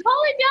 I'm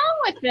totally down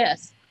with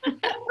this.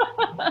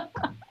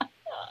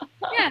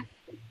 Yeah.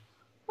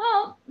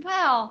 Well,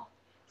 wow.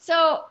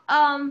 So,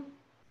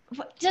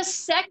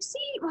 just sexy?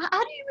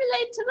 How do you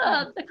relate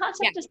to the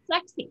concept of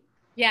sexy?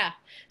 Yeah.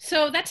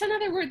 So that's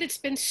another word that's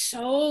been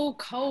so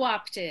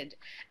co-opted.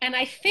 And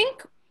I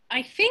think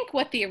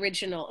what the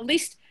original, at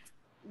least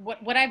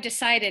what I've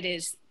decided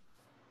is,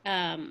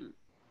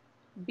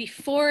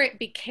 before it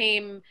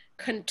became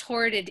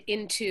contorted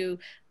into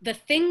the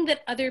thing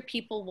that other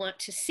people want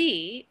to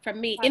see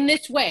from me in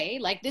this way,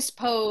 like this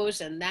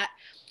pose and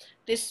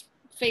this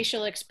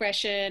facial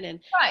expression and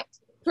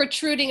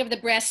protruding of the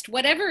breast,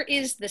 whatever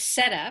is the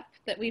setup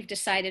that we've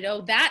decided,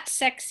 oh, that's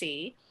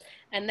sexy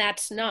and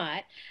that's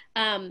not,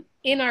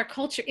 in our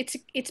culture,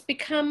 it's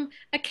become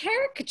a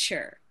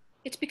caricature.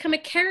 It's become a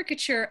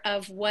caricature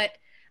of what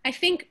I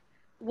think,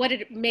 what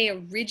it may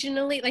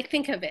originally, like,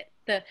 think of it,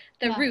 the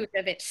root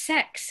of it,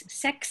 sex.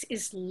 Sex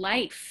is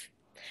life.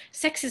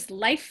 Sex is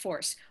life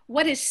force.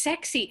 What is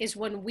sexy is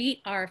when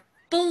we are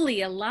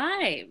fully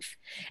alive.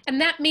 And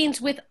that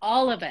means with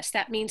all of us,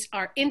 that means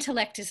our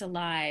intellect is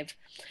alive,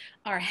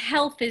 our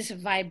health is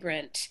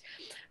vibrant,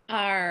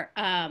 our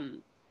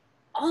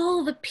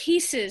all the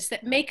pieces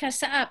that make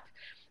us up.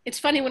 It's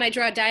funny, when I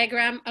draw a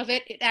diagram of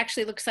it, it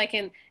actually looks like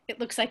an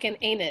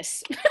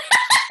anus.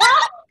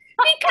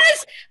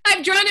 Because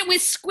I've drawn it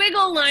with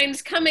squiggle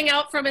lines coming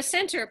out from a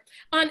center.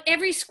 On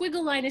every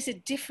squiggle line is a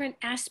different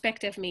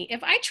aspect of me.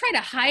 If I try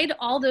to hide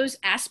all those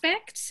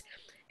aspects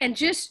and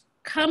just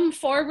come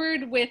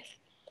forward with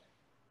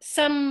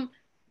some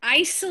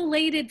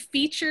isolated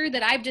feature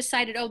that I've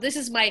decided, oh, this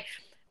is my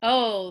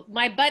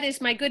butt is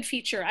my good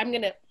feature, I'm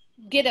going to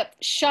get a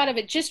shot of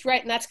it just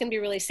right and that's going to be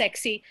really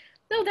sexy.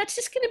 No, that's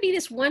just going to be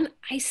this one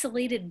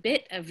isolated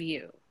bit of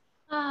you.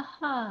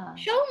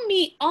 Show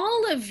me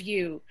all of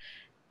you.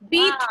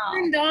 Be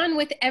turned on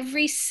with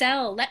every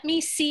cell. Let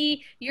me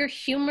see your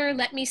humor.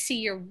 Let me see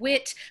your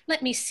wit.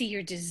 Let me see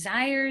your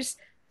desires.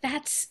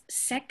 That's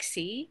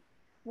sexy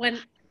when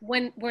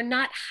we're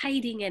not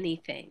hiding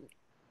anything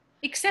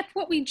except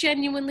what we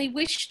genuinely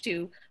wish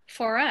to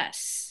for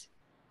us.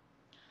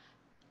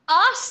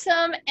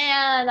 Awesome.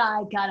 And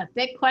I got a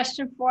big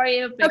question for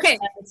you, because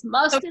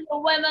most of the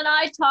women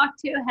I talk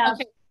to have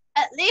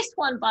at least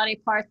one body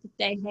part that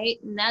they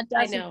hate, and that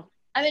doesn't,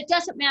 I mean, it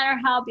doesn't matter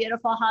how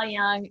beautiful, how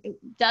young, it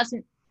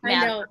doesn't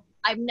matter.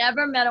 I've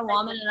never met a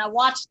woman, and I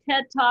watched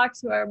TED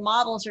Talks where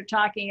models are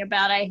talking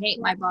about, I hate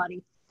my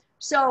body.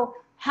 So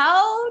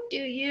how do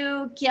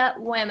you get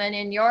women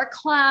in your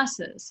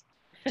classes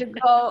to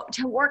go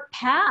to work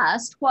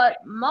past what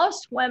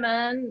most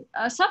women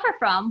suffer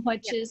from,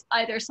 which is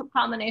either some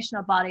combination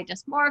of body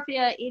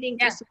dysmorphia, eating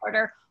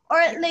disorder, or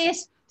at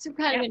least some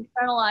kind of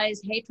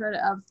internalized hatred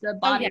of the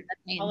body that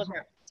they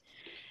inherit?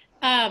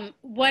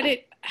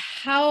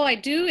 How I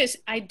do is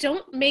I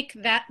don't make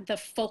that the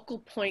focal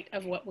point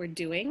of what we're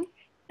doing.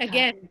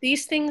 Again,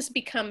 these things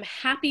become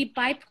happy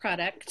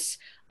byproducts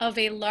of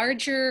a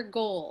larger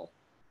goal.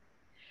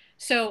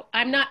 So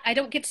I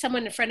don't get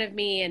someone in front of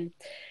me and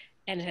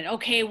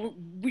okay,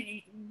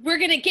 we're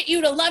going to get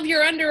you to love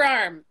your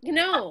underarm.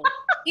 No,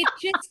 it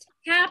just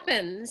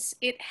happens.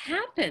 It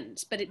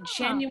happens, but it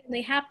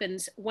genuinely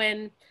happens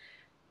when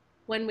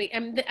we,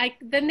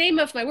 the name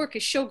of my work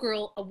is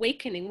Showgirl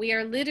Awakening. We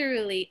are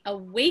literally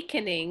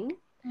awakening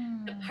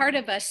the part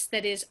of us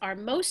that is our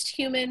most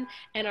human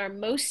and our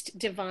most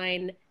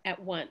divine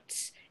at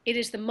once. It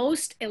is the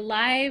most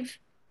alive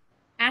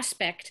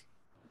aspect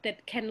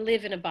that can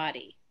live in a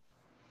body.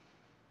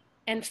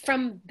 And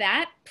from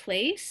that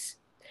place,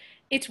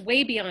 it's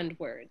way beyond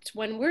words.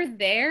 When we're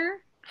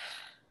there,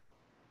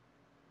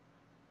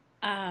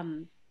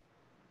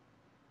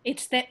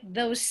 it's the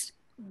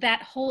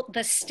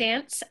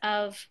stance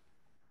of,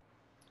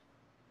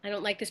 I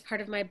don't like this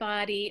part of my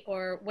body,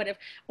 or whatever,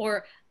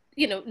 or,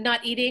 you know,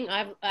 not eating.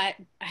 I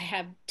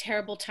have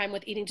terrible time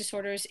with eating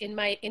disorders in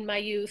my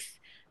youth.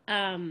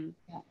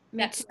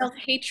 That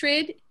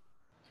self-hatred.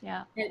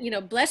 Yeah. And, you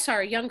know, bless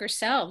our younger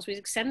selves.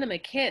 We send them a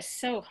kiss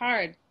so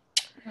hard.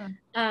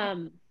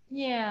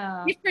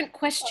 Different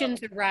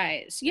questions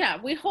arise. Yeah,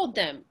 we hold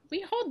them.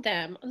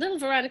 Little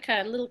Veronica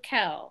and little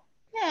Kel.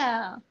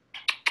 Yeah.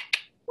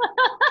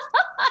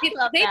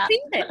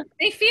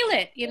 They feel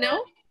it, you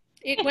know?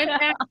 It went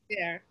back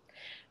there.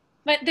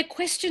 But the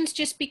questions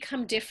just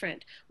become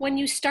different. When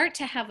you start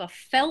to have a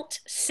felt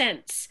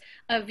sense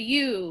of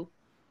you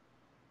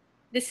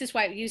this is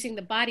why using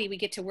the body, we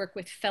get to work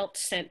with felt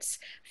sense.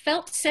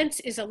 Felt sense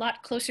is a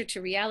lot closer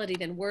to reality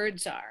than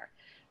words are.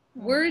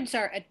 Words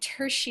are a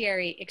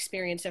tertiary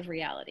experience of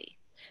reality.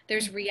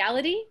 There's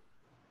reality,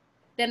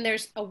 then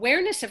there's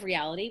awareness of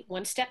reality,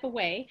 one step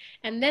away,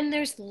 and then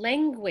there's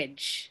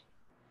language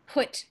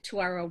put to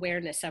our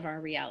awareness of our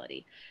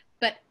reality.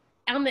 But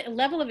on the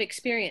level of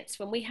experience,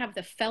 when we have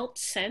the felt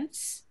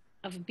sense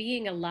of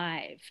being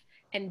alive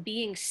and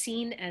being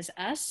seen as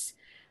us,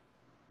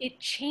 it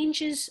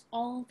changes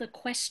all the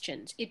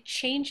questions. It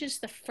changes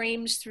the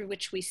frames through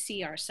which we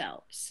see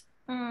ourselves.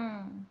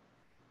 And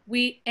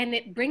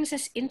it brings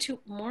us into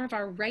more of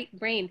our right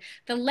brain.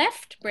 The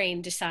left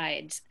brain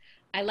decides,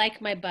 I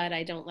like my butt,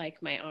 I don't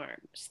like my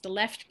arms. The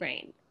left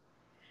brain.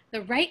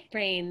 The right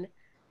brain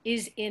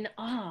is in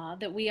awe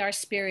that we are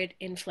spirit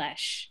in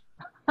flesh.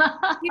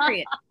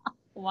 Period.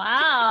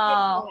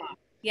 Wow.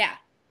 Yeah.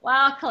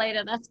 Wow,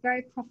 Kellita, that's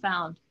very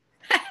profound.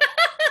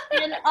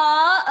 In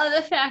awe of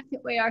the fact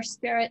that we are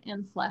spirit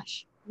in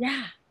flesh.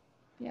 Yeah.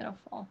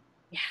 Beautiful.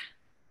 Yeah.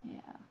 Yeah.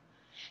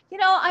 You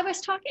know, I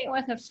was talking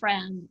with a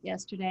friend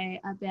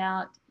yesterday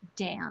about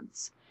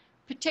dance,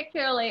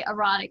 particularly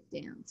erotic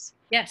dance.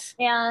 Yes.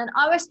 And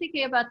I was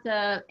thinking about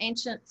the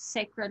ancient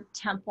sacred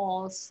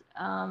temples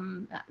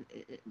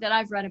that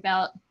I've read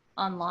about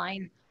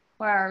online,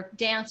 where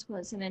dance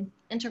was an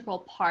integral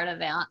part of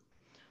that.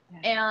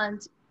 Yeah.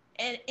 And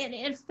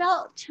it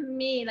felt to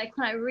me like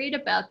when I read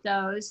about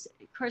those,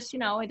 of course, you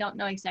know, I don't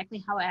know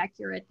exactly how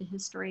accurate the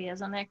history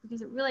is on that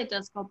because it really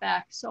does go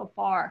back so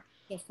far.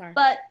 So far.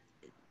 But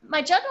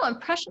my general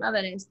impression of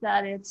it is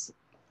that it's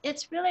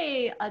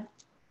really a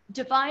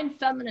divine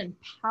feminine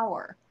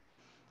power,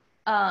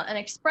 an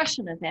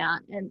expression of that,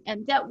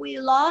 and that we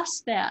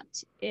lost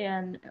that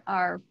in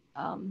our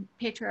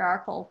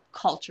patriarchal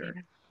culture.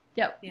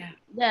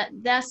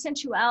 That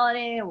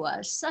sensuality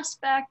was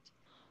suspect,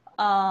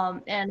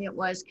 and it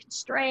was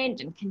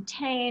constrained and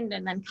contained,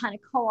 and then kind of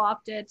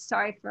co-opted.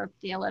 Sorry for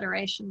the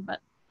alliteration, but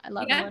I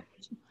love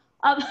alliteration.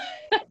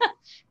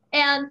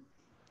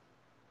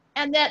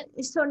 And that,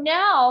 so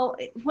now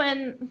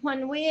when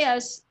we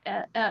as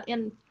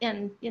in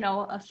you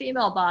know, a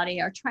female body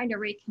are trying to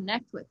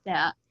reconnect with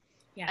that,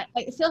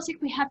 it feels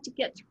like we have to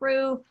get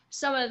through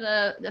some of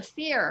the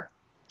fear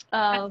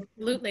of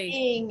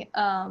being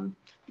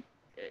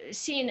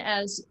seen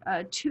as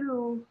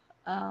too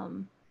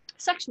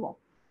sexual.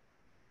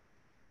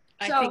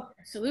 I think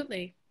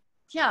absolutely.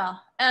 Yeah,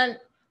 and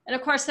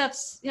of course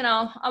that's, you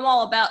know, I'm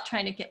all about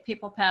trying to get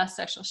people past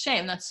sexual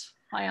shame. That's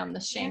why I'm the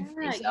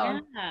shame-free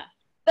zone. Yeah.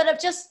 But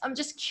I'm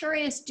just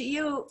curious, do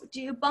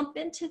you bump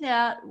into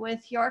that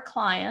with your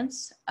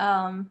clients?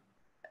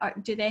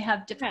 Do they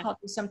have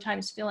difficulty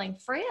sometimes feeling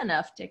free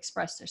enough to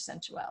express their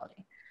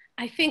sensuality?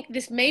 I think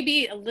this may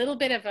be a little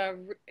bit of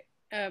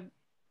a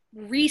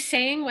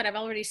re-saying what I've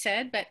already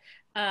said, but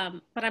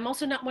I'm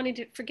also not wanting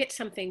to forget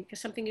something,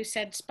 because something you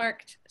said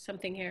sparked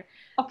something here.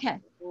 Okay.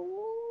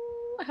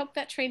 Ooh, I hope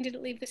that train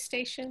didn't leave the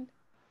station.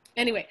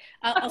 Anyway,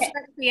 I'll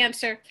start with the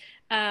answer.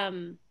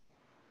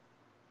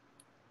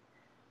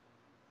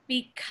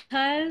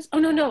 Because, oh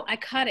no, I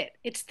caught it.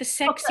 It's the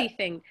sexy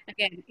thing.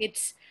 Again,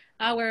 it's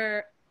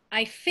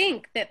I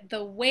think that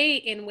the way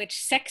in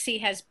which sexy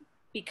has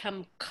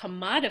become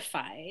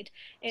commodified,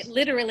 it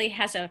literally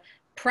has a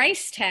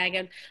price tag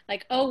and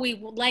like, oh, we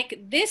like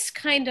this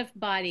kind of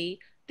body,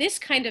 this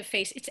kind of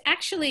face. It's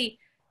actually,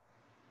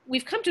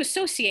 we've come to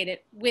associate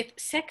it with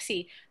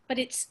sexy, but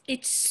it's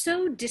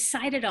so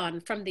decided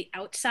on from the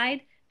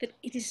outside that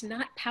it is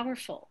not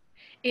powerful.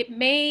 It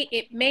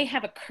may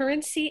have a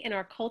currency in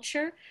our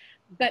culture,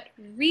 but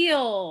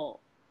the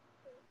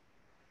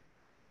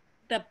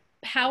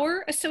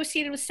power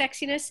associated with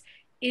sexiness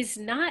is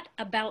not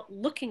about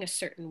looking a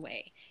certain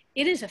way.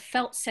 It is a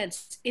felt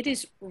sense. It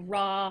is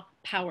raw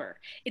power.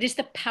 It is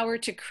the power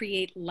to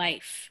create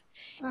life.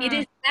 It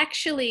is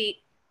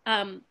actually,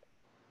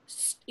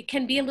 it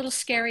can be a little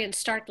scary and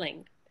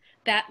startling,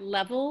 that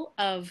level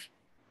of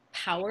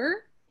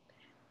power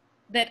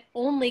that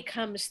only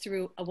comes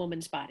through a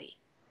woman's body.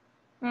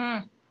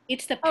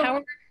 It's the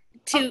power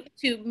to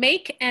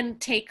make and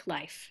take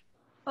life.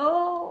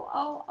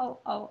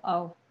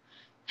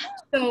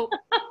 So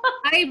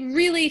I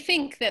really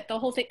think that the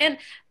whole thing, and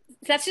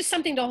that's just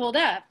something to hold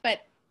up,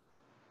 but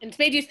it's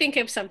made you think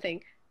of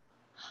something.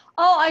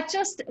 I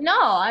guess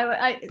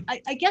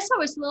I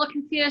was a little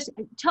confused.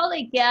 I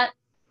totally get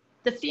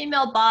the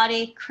female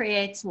body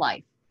creates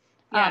life.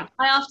 I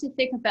often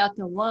think about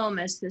the womb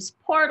as this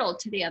portal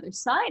to the other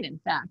side, in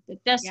fact, that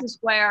this is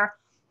where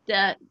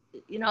the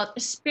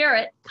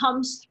spirit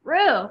comes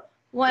through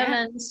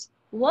women's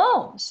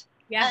wombs.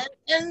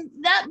 And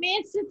that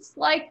means it's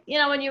like,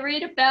 when you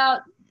read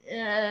about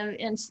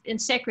in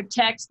sacred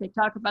texts, they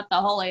talk about the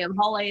Holy of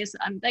Holies.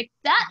 I'm like,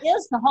 that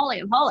is the Holy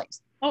of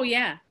Holies. Oh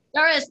yeah.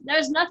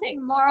 There's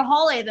nothing more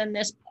holy than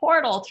this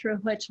portal through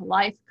which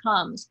life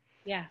comes.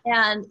 Yeah.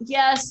 And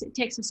yes, it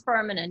takes a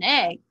sperm and an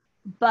egg,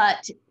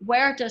 but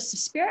where does the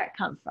spirit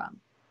come from?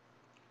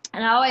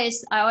 And I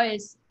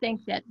always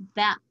think that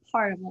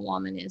part of a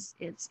woman it's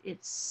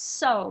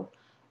so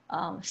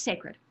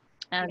sacred.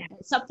 And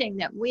it's something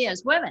that we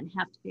as women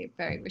have to be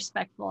very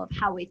respectful of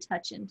how we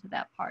touch into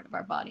that part of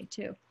our body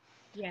too.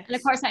 Yes. And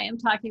of course, I am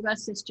talking about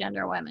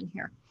cisgender women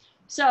here.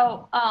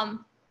 So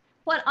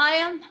what I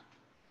am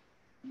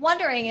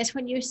wondering is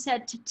when you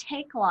said to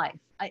take life,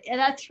 and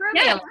that threw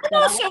me a little bit.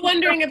 I'm also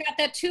wondering about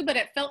that too, but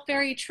it felt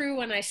very true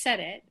when I said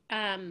it.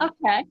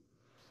 Okay.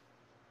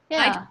 Yeah.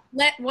 I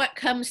let what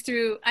comes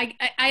through. I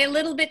a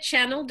little bit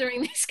channel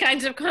during these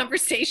kinds of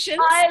conversations.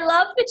 I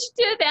love that you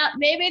do that.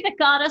 Maybe the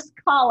goddess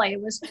Kali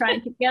was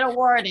trying to get a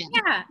word in.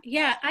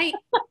 Yeah.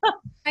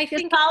 I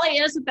think Kali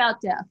is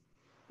about death.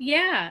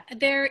 Yeah,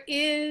 there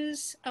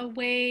is a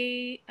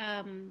way,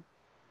 and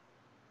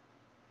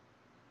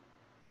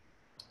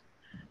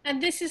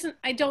this isn't,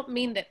 I don't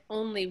mean that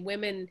only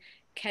women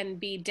can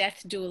be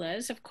death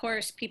doulas. Of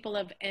course, people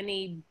of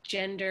any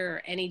gender,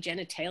 or any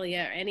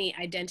genitalia, or any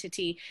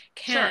identity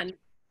can. Sure.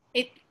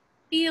 It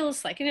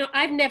feels like,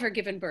 I've never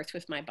given birth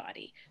with my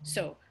body.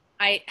 So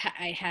I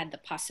had the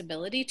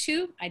possibility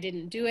to, I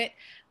didn't do it,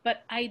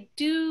 but I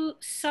do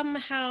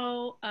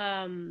somehow,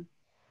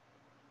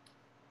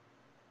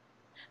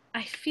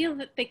 I feel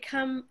that they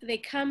come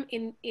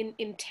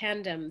in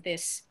tandem,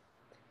 this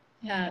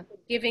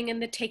giving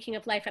and the taking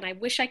of life. And I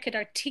wish I could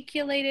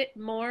articulate it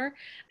more.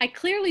 I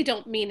clearly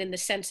don't mean in the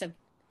sense of,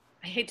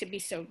 I hate to be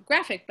so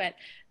graphic, but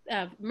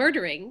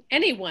murdering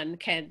anyone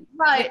can.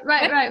 Right.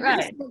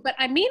 But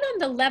I mean on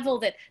the level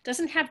that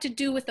doesn't have to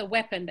do with a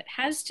weapon, but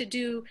has to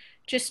do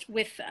just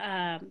with,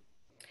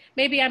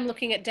 maybe I'm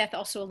looking at death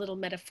also a little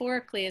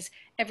metaphorically, as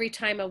every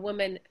time a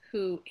woman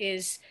who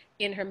is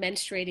in her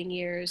menstruating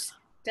years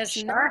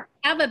does not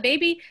have a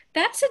baby,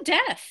 that's a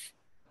death.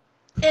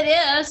 It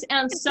is,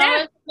 and so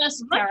is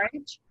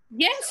miscarriage.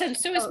 Yes, and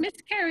so is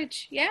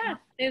miscarriage. Yeah,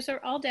 those are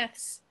all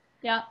deaths.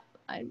 Yeah,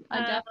 I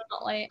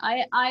definitely,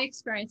 I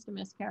experienced a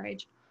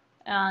miscarriage,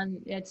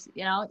 and it's,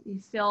 you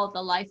feel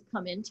the life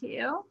come into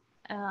you,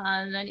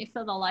 and then you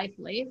feel the life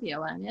leave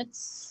you, and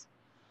it's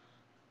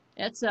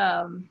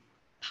a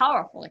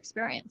powerful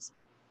experience.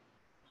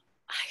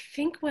 I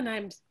think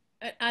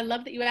I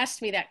love that you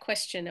asked me that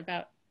question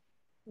about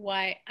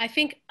why. I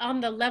think on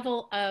the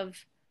level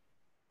of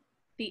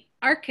the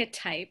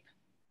archetype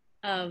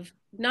of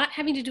not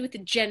having to do with the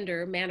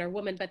gender, man or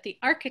woman, but the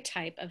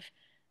archetype of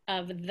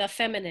the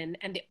feminine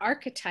and the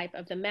archetype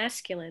of the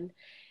masculine.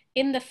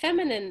 In the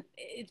feminine,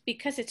 it's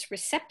because it's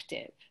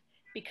receptive,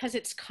 because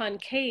it's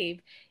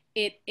concave,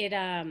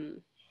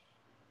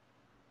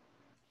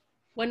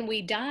 when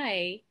we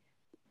die,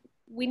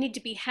 we need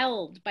to be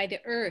held by the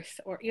earth,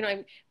 or,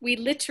 we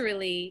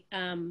literally,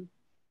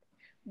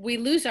 we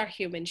lose our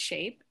human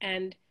shape,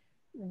 and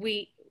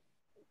we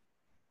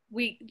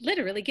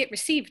literally get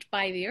received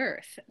by the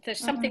earth. There's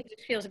something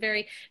that feels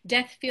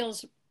death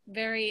feels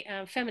very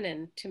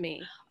feminine to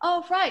me.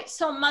 Oh, right.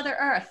 So Mother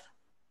Earth.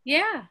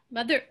 Yeah.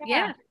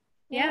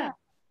 Yeah.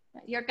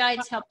 Your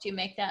guides helped you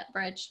make that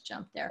bridge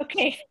jump there.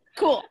 Okay,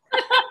 cool.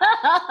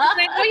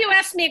 I know you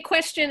asked me a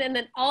question, and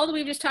then all that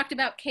we've just talked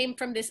about came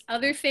from this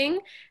other thing.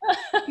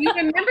 You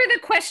remember the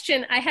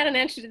question? I had an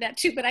answer to that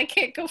too, but I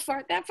can't go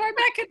that far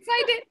back and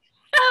find it.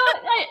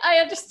 I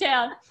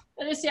understand.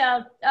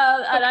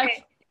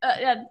 Okay.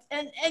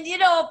 And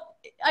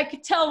I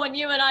could tell when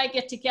you and I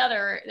get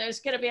together, there's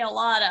going to be a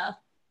lot of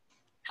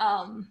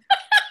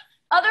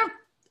other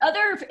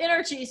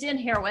energies in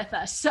here with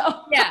us.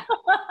 So yeah.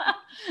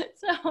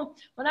 So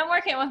when I'm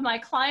working with my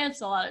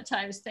clients, a lot of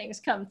times things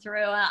come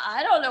through.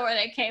 I don't know where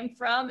they came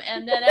from,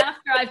 and then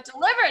after I've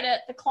delivered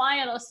it, the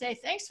client will say,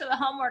 "Thanks for the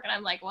homework," and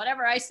I'm like,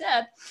 "Whatever I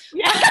said."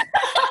 Yeah. That's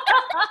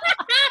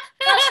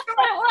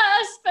what it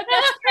was, but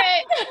that's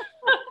great.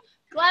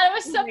 Glad it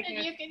was something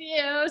you can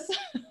use.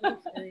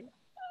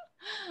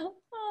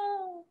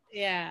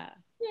 Yeah.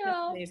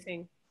 That's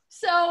amazing.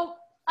 So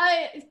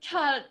I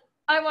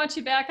want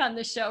you back on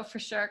the show for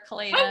sure,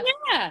 Kellita. Oh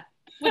yeah,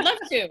 would love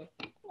to.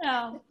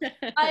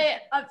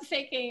 I'm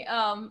thinking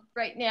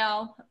right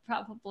now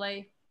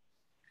probably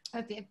it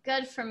would be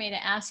good for me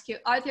to ask you,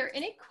 are there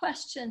any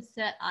questions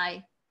that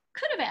I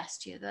could have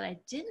asked you that I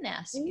didn't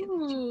ask you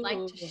that you'd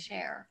like to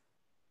share?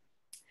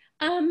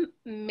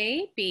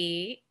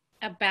 Maybe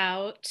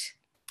about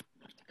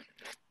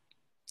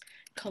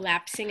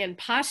collapsing and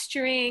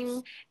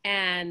posturing,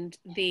 and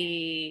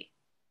the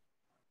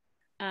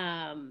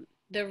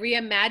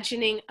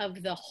reimagining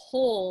of the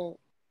whole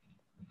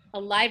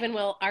alive and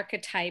well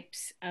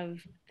archetypes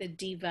of the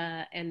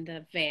diva and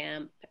the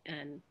vamp,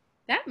 and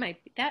that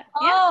might be that.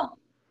 Oh,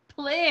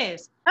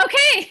 please.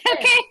 Okay.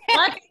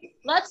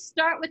 Let's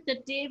start with the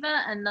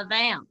diva and the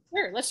vamp.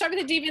 Sure, let's start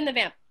with the diva and the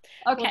vamp.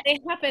 Okay. Well, they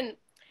happen.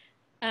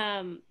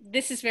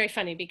 This is very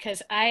funny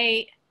because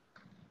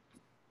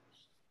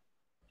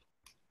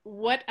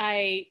what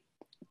I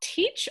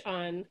teach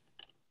on,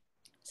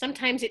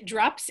 sometimes it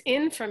drops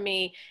in for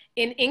me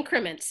in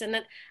increments, and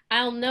then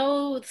I'll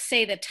know,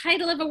 say, the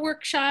title of a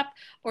workshop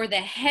or the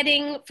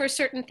heading for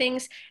certain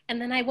things, and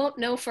then I won't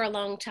know for a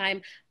long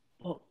time,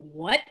 well,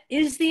 what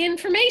is the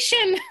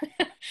information?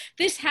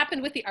 This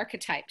happened with the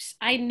archetypes.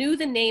 I knew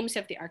the names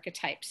of the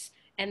archetypes,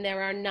 and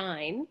there are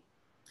 9,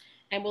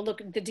 and we'll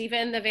look at the diva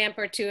and the vamp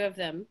are 2 of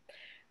them.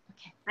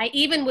 Okay. I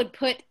even would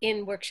put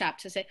in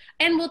workshops and say,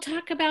 and we'll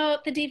talk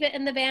about the diva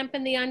and the vamp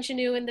and the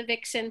ingenue and the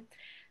vixen.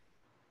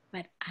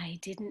 But I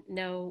didn't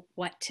know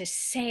what to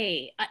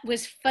say. It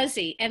was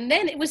fuzzy. And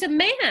then it was a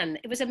man.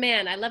 It was a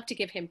man. I love to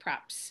give him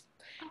props.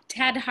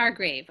 Tad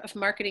Hargrave of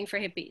Marketing for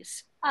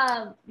Hippies.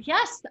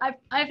 Yes,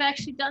 I've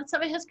actually done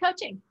some of his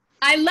coaching.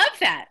 I love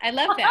that. I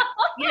love that.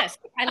 Yes,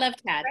 I love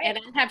Tad. Right. And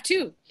I have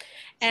too.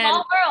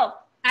 Small world.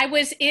 I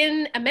was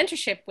in a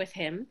mentorship with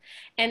him,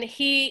 and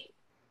he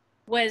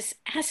was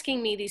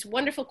asking me these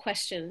wonderful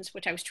questions,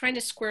 which I was trying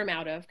to squirm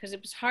out of because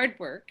it was hard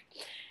work.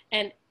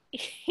 And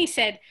he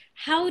said,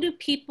 how do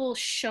people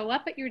show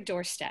up at your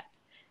doorstep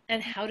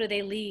and how do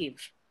they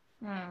leave?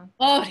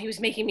 Oh, he was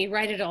making me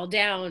write it all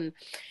down.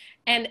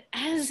 And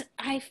as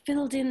I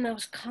filled in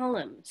those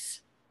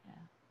columns,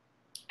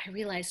 I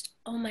realized,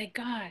 oh my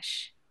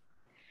gosh,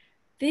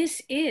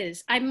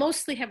 I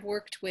mostly have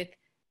worked with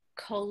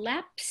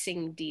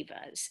collapsing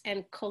divas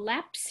and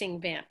collapsing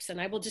vamps,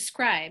 and I will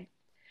describe.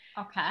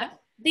 Okay.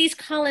 These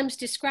columns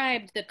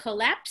described the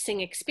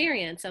collapsing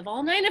experience of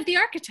all 9 of the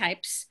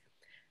archetypes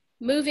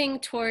moving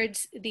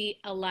towards the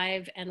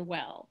alive and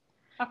well.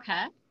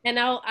 Okay. And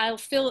I'll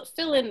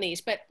fill in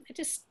these, but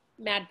just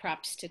mad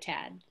props to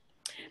Tad.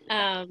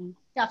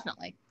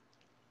 Definitely.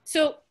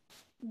 So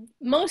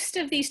most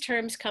of these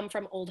terms come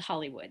from old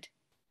Hollywood.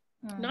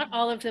 Not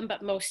all of them,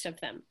 but most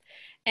of them.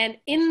 And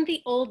in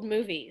the old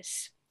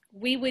movies,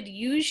 we would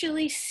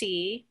usually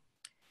see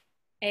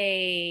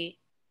when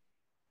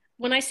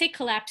I say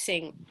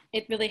collapsing,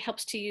 it really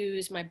helps to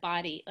use my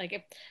body.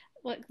 Like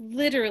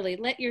literally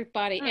let your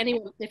body,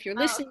 anyone, if you're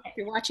listening, if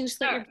you're watching, just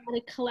let your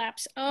body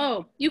collapse.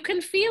 Oh, you can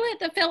feel it,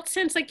 the felt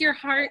sense, like your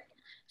heart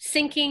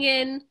sinking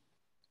in.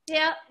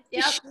 Yeah.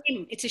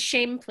 It's a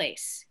shame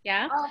place.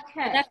 Yeah.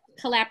 Okay. So that's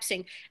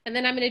collapsing. And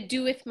then I'm going to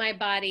do with my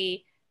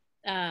body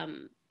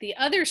the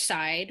other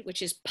side,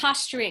 which is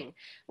posturing.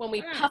 When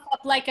we puff up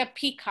like a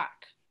peacock.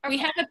 Okay. We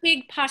have a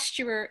big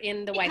posturer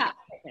in the White House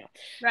right now.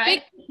 Right.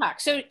 Big peacock.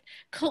 So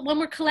when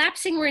we're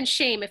collapsing, we're in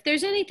shame. If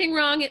there's anything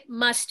wrong, it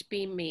must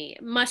be me.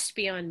 It must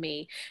be on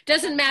me.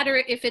 Doesn't matter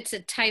if it's a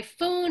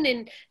typhoon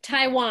in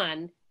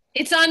Taiwan.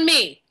 It's on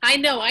me. I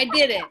know, I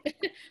did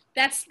it.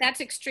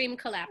 That's extreme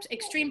collapse.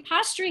 Extreme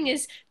posturing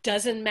is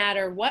doesn't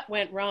matter what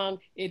went wrong.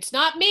 It's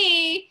not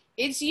me.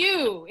 It's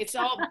you. It's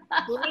all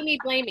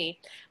blamey.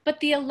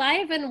 But the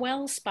alive and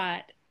well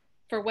spot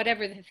for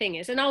whatever the thing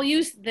is, and I'll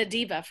use the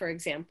diva, for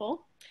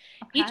example.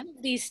 Okay. Each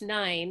of these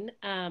 9,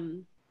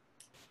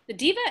 the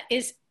diva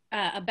is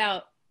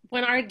about,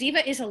 when our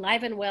diva is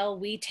alive and well,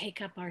 we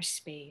take up our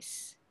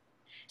space.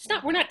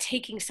 We're not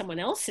taking someone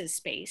else's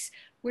space.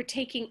 We're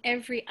taking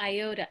every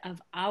iota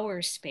of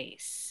our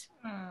space.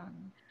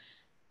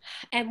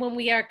 And when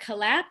we are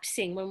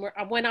collapsing,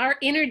 when our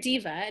inner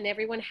diva, and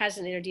everyone has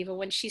an inner diva,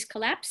 when she's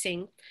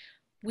collapsing,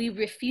 we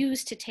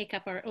refuse to take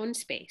up our own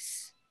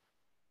space.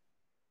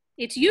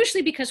 It's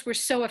usually because we're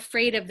so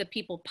afraid of the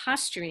people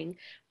posturing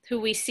who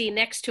we see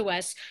next to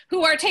us,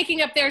 who are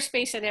taking up their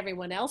space and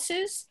everyone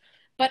else's.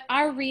 But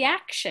our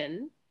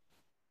reaction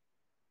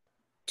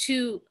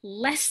to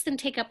less than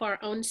take up our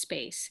own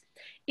space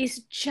is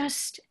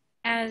just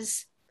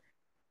as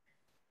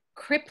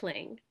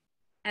crippling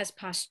as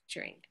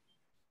posturing.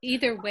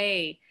 Either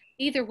way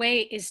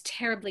is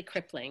terribly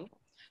crippling.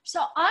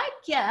 So I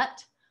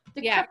get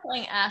the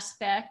crippling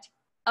aspect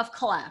of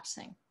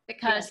collapsing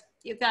because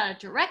you've got a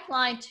direct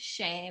line to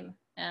shame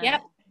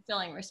and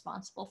feeling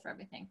responsible for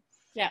everything.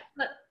 Yeah.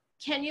 But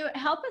can you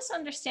help us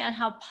understand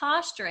how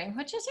posturing,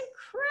 which is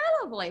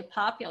incredibly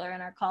popular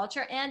in our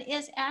culture and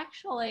is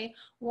actually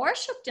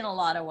worshipped in a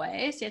lot of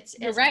ways, it's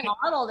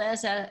modeled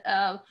as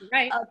a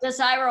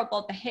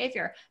desirable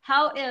behavior.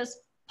 How is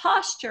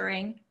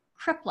posturing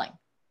crippling?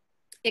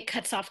 It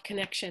cuts off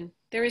connection.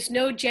 There is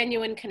no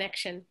genuine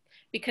connection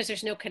because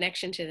there's no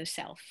connection to the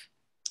self.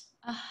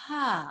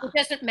 It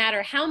doesn't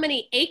matter how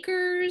many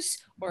acres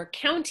or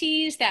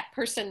counties that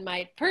person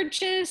might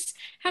purchase,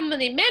 how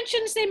many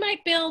mansions they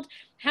might build,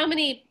 how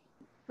many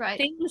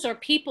things or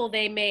people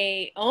they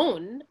may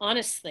own,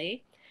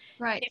 honestly.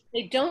 Right. If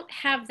they don't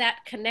have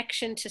that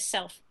connection to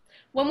self.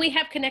 When we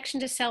have connection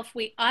to self,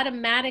 we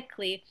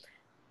automatically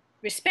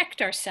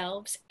respect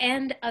ourselves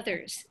and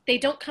others. They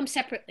don't come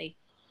separately.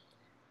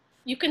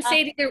 You can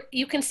say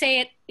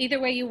it either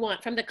way you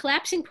want. From the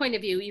collapsing point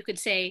of view, you could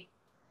say,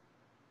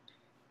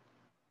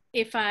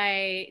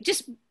 I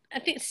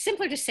think it's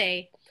simpler to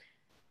say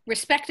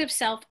respect of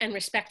self and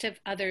respect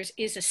of others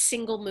is a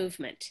single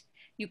movement.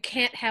 You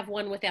can't have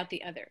one without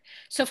the other.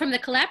 So from the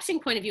collapsing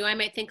point of view, I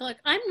might think, like,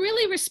 I'm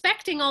really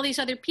respecting all these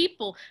other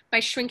people by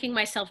shrinking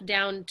myself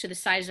down to the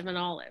size of an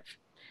olive.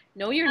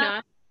 No, you're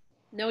not.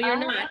 No, you're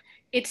not.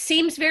 It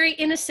seems very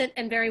innocent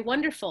and very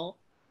wonderful,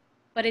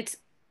 but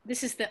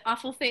this is the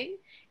awful thing.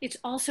 It's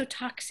also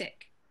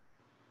toxic.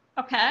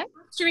 Okay.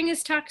 Posturing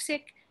is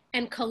toxic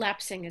and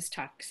collapsing is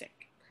toxic.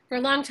 For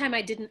a long time,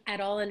 I didn't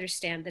at all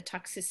understand the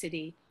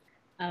toxicity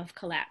of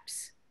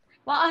collapse.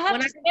 Well, I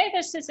have to say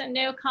this is a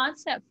new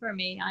concept for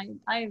me.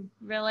 I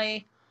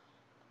really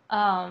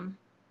kind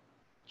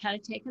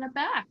of taken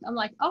aback. I'm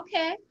like,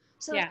 okay,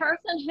 So the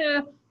person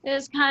who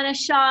is kind of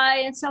shy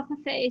and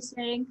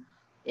self-effacing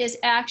is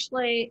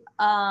actually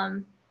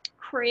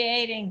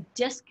creating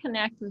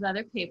disconnect with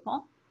other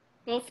people.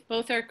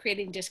 Both are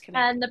creating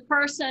disconnect. And the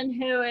person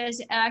who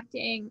is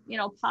acting, you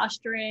know,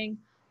 posturing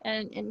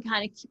and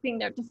kind of keeping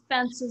their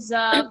defenses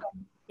up,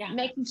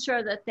 making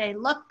sure that they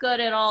look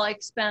good at all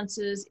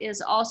expenses, is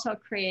also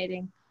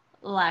creating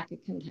lack of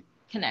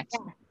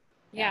connection.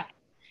 Yeah.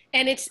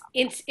 And it's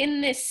in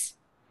this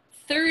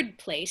third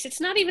place. It's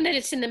not even that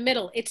it's in the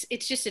middle.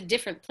 It's just a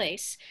different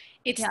place.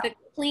 It's the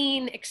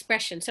clean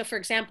expression. So for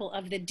example,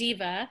 of the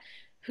diva,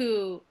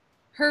 who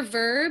her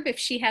verb, if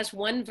she has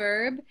one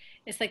verb,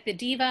 it's like the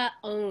diva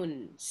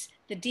owns,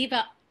 the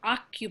diva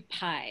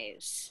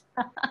occupies.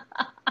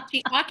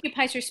 She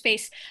occupies her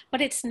space,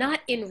 but it's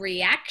not in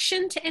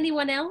reaction to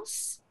anyone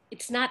else.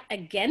 It's not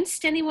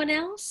against anyone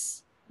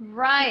else.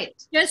 Right.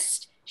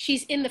 Just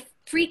she's in the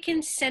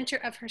freaking center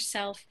of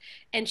herself,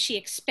 and she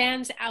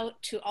expands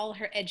out to all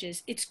her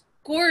edges. It's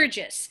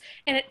gorgeous.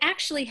 And it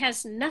actually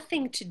has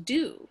nothing to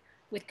do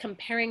with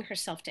comparing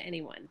herself to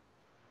anyone.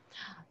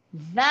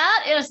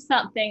 That is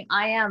something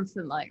I am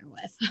familiar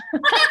with.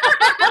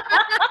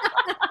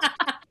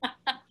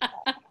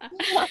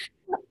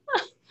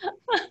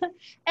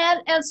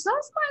 and so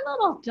is my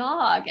little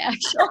dog,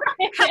 actually.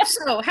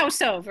 How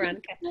so,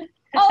 Veronica?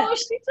 Oh,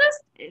 she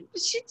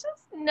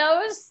just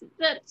knows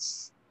that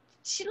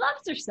she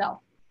loves herself.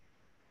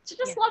 She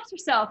just loves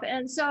herself,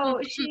 and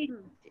so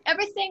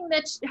everything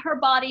that her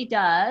body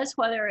does,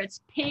 whether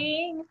it's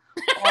peeing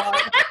or,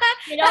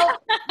 you know,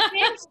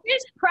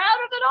 she's proud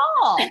of it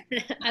all.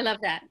 I love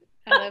that.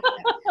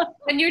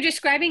 When you're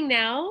describing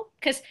now,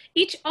 because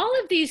all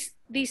of these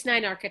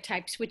 9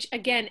 archetypes, which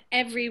again,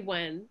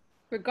 everyone,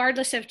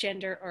 regardless of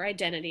gender or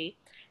identity,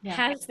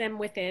 has them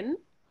within,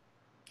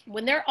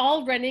 when they're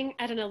all running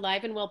at an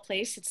alive and well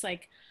place, it's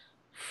like,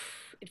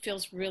 it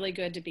feels really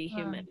good to be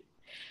human.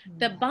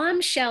 The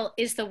bombshell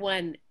is the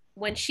one,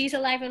 when she's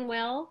alive and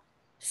well,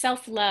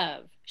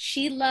 self-love.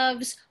 She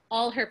loves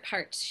all her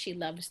parts. She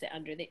loves the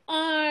under the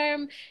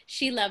arm.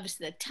 She loves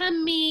the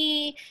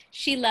tummy.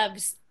 She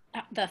loves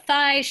the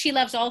thighs. She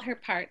loves all her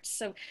parts.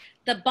 So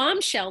the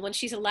bombshell, when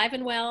she's alive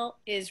and well,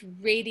 is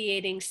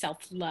radiating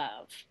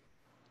self-love.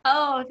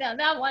 Oh,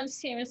 that one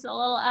seems a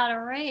little out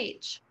of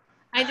reach.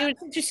 I know,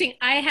 it's interesting.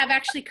 I have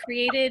actually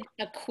created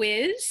a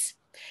quiz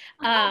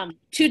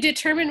to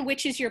determine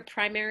which is your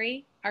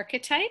primary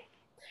archetype.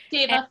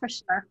 Diva, for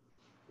sure.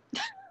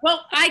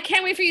 Well, I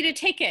can't wait for you to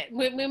take it.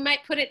 We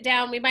might put it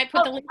down. We might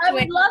put the link to it. I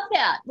would love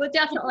that. We'll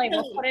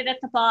put it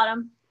at the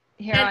bottom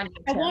here on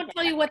YouTube. I won't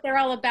tell you what they're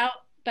all about,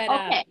 but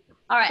okay.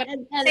 All right.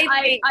 And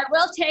I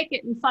will take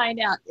it and find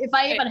out if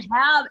I even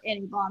have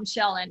any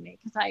bombshell in me,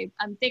 because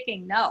I'm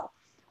thinking no.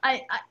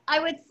 I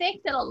would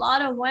think that a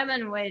lot of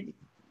women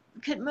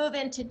could move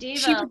into diva.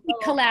 She would be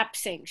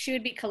collapsing. She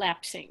would be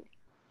collapsing.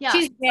 Yeah.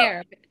 She's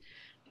there.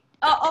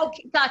 Oh,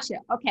 okay. Gotcha.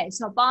 Okay.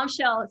 So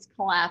bombshell is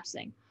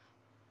collapsing.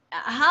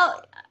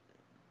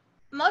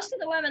 Most of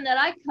the women that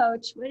I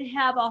coach would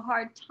have a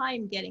hard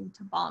time getting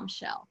to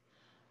bombshell.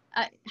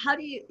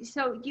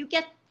 So you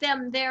get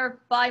them there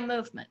by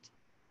movement.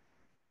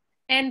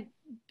 And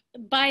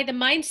by the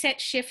mindset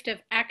shift of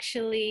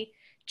actually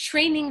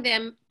training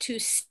them to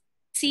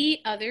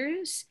see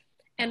others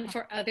and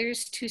for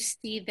others to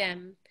see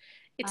them.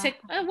 It's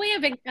a way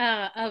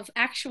of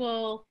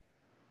actual,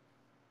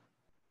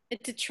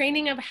 it's a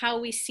training of how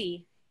we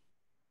see.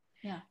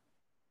 Yeah.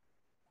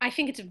 I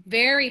think it's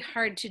very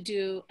hard to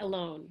do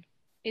alone.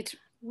 It's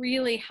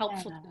really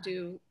helpful to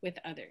do with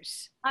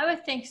others. I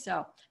would think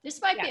so.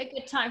 This might be a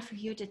good time for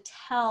you to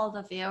tell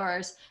the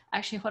viewers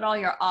actually what all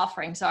your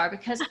offerings are,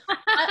 because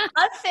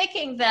I'm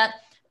thinking that,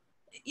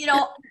 you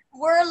know,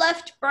 we're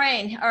left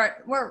brain,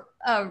 or we're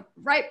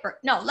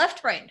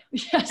left brain.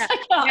 Yes,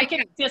 I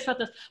can't exist with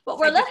this, but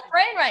we're left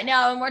brain right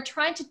now, and we're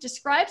trying to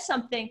describe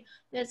something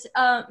that's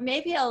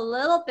maybe a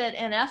little bit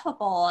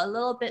ineffable, a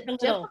little bit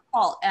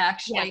difficult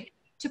actually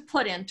to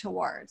put into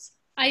words.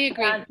 I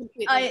agree.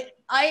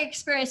 I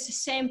experience the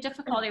same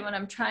difficulty when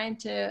I'm trying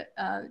to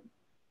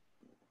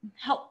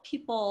help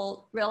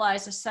people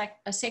realize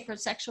a sacred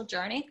sexual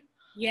journey.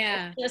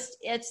 Yeah.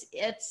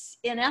 It's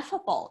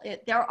ineffable.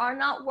 There are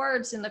not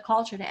words in the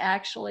culture to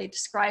actually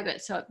describe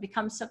it. So it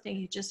becomes something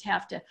you just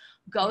have to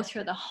go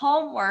through the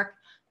homework,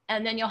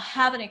 and then you'll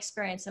have an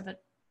experience of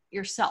it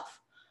yourself.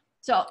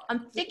 So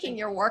I'm thinking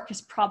your work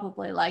is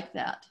probably like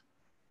that.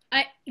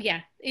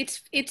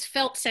 It's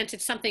felt sense.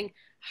 It's something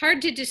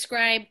hard to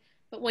describe,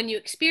 but when you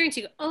experience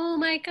it, you go, oh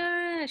my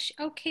gosh,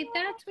 okay,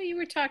 that's what you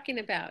were talking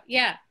about.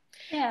 Yeah.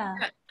 Yeah.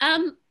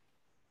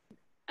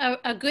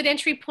 A good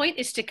entry point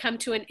is to come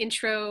to an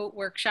intro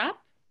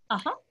workshop.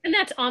 And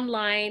that's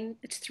online.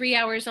 It's 3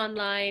 hours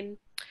online.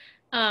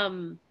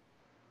 And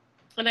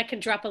I can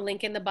drop a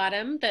link in the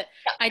bottom, but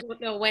I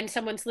don't know when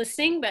someone's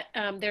listening, but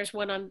there's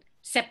one on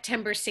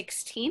September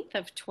 16th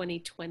of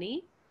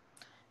 2020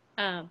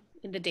 in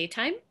the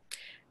daytime.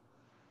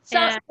 So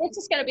it's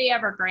just going to be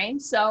evergreen.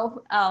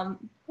 So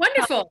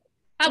wonderful.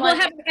 We'll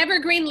have an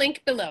evergreen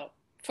link below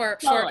for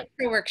a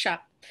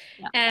workshop.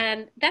 Yeah.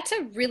 And that's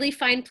a really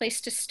fine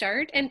place to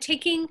start. And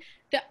taking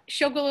the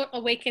Showgirl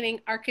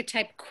Awakening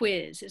archetype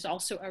quiz is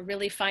also a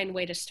really fine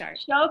way to start.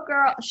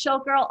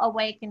 Showgirl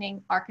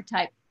Awakening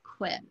archetype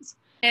quiz.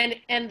 And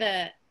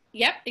the,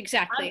 yep,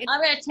 exactly.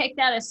 I'm going to take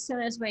that as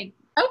soon as we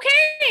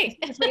okay.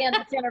 as we end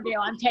this interview.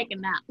 I'm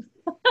taking that.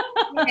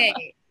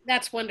 Hey,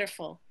 that's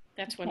wonderful.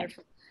 That's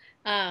wonderful.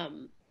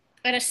 And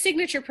a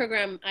signature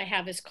program I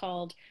have is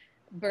called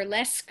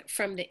Burlesque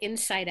from the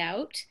Inside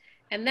Out.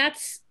 And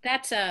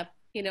that's a,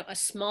 you know, a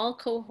small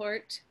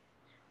cohort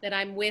that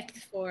I'm with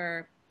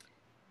for,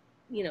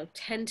 you know,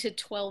 10 to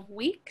 12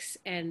 weeks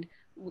and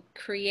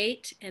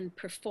create and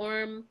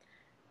perform.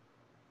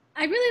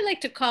 I really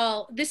like to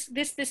call this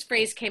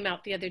phrase came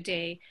out the other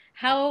day,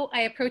 how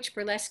I approach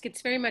burlesque.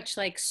 It's very much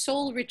like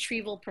soul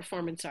retrieval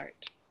performance art.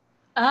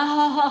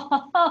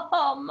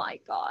 Oh my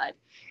God.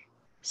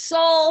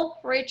 Soul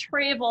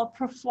retrieval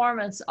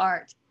performance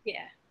art.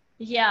 Yeah.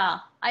 Yeah.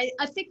 I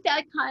think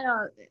that kind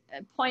of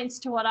points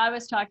to what I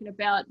was talking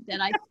about,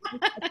 that I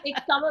think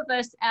some of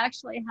us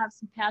actually have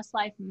some past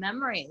life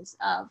memories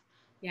of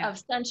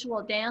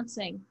sensual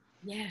dancing.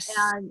 Yes.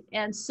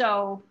 And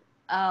so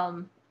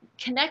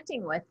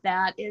connecting with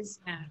that is,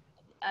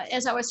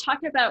 as I was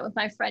talking about it with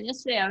my friend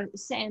yesterday, I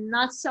was saying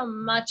not so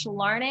much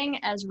learning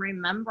as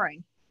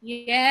remembering.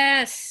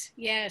 Yes.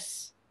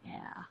 Yes.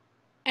 Yeah.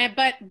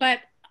 But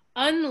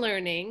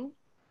unlearning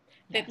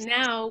that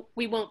now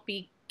we won't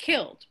be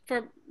killed.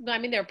 I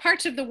mean, there are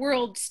parts of the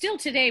world still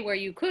today where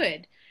you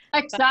could.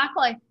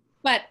 Exactly.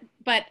 But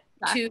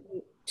exactly.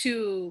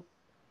 to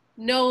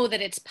know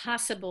that it's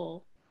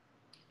possible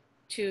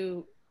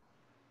to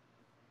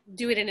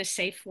do it in a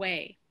safe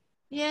way.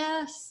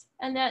 Yes.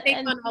 And that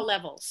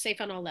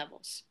safe on all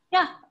levels.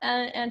 Yeah.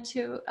 And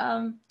to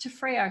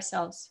free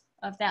ourselves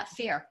of that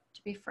fear,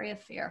 to be free of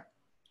fear.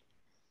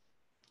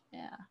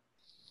 Yeah.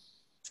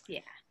 Yeah.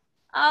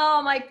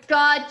 Oh my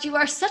God, you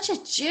are such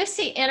a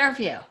juicy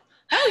interview.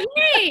 Oh,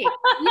 yay!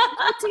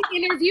 Juicy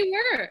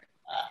interviewer.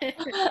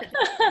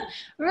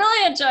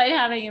 Really enjoyed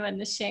having you in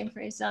the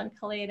Shame-Free Zone,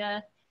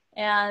 Kellita.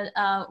 And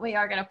we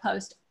are going to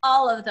post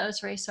all of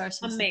those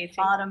resources at the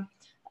bottom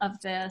of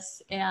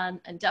this, and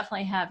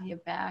definitely have you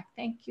back.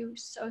 Thank you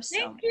so much.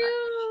 Thank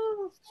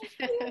you.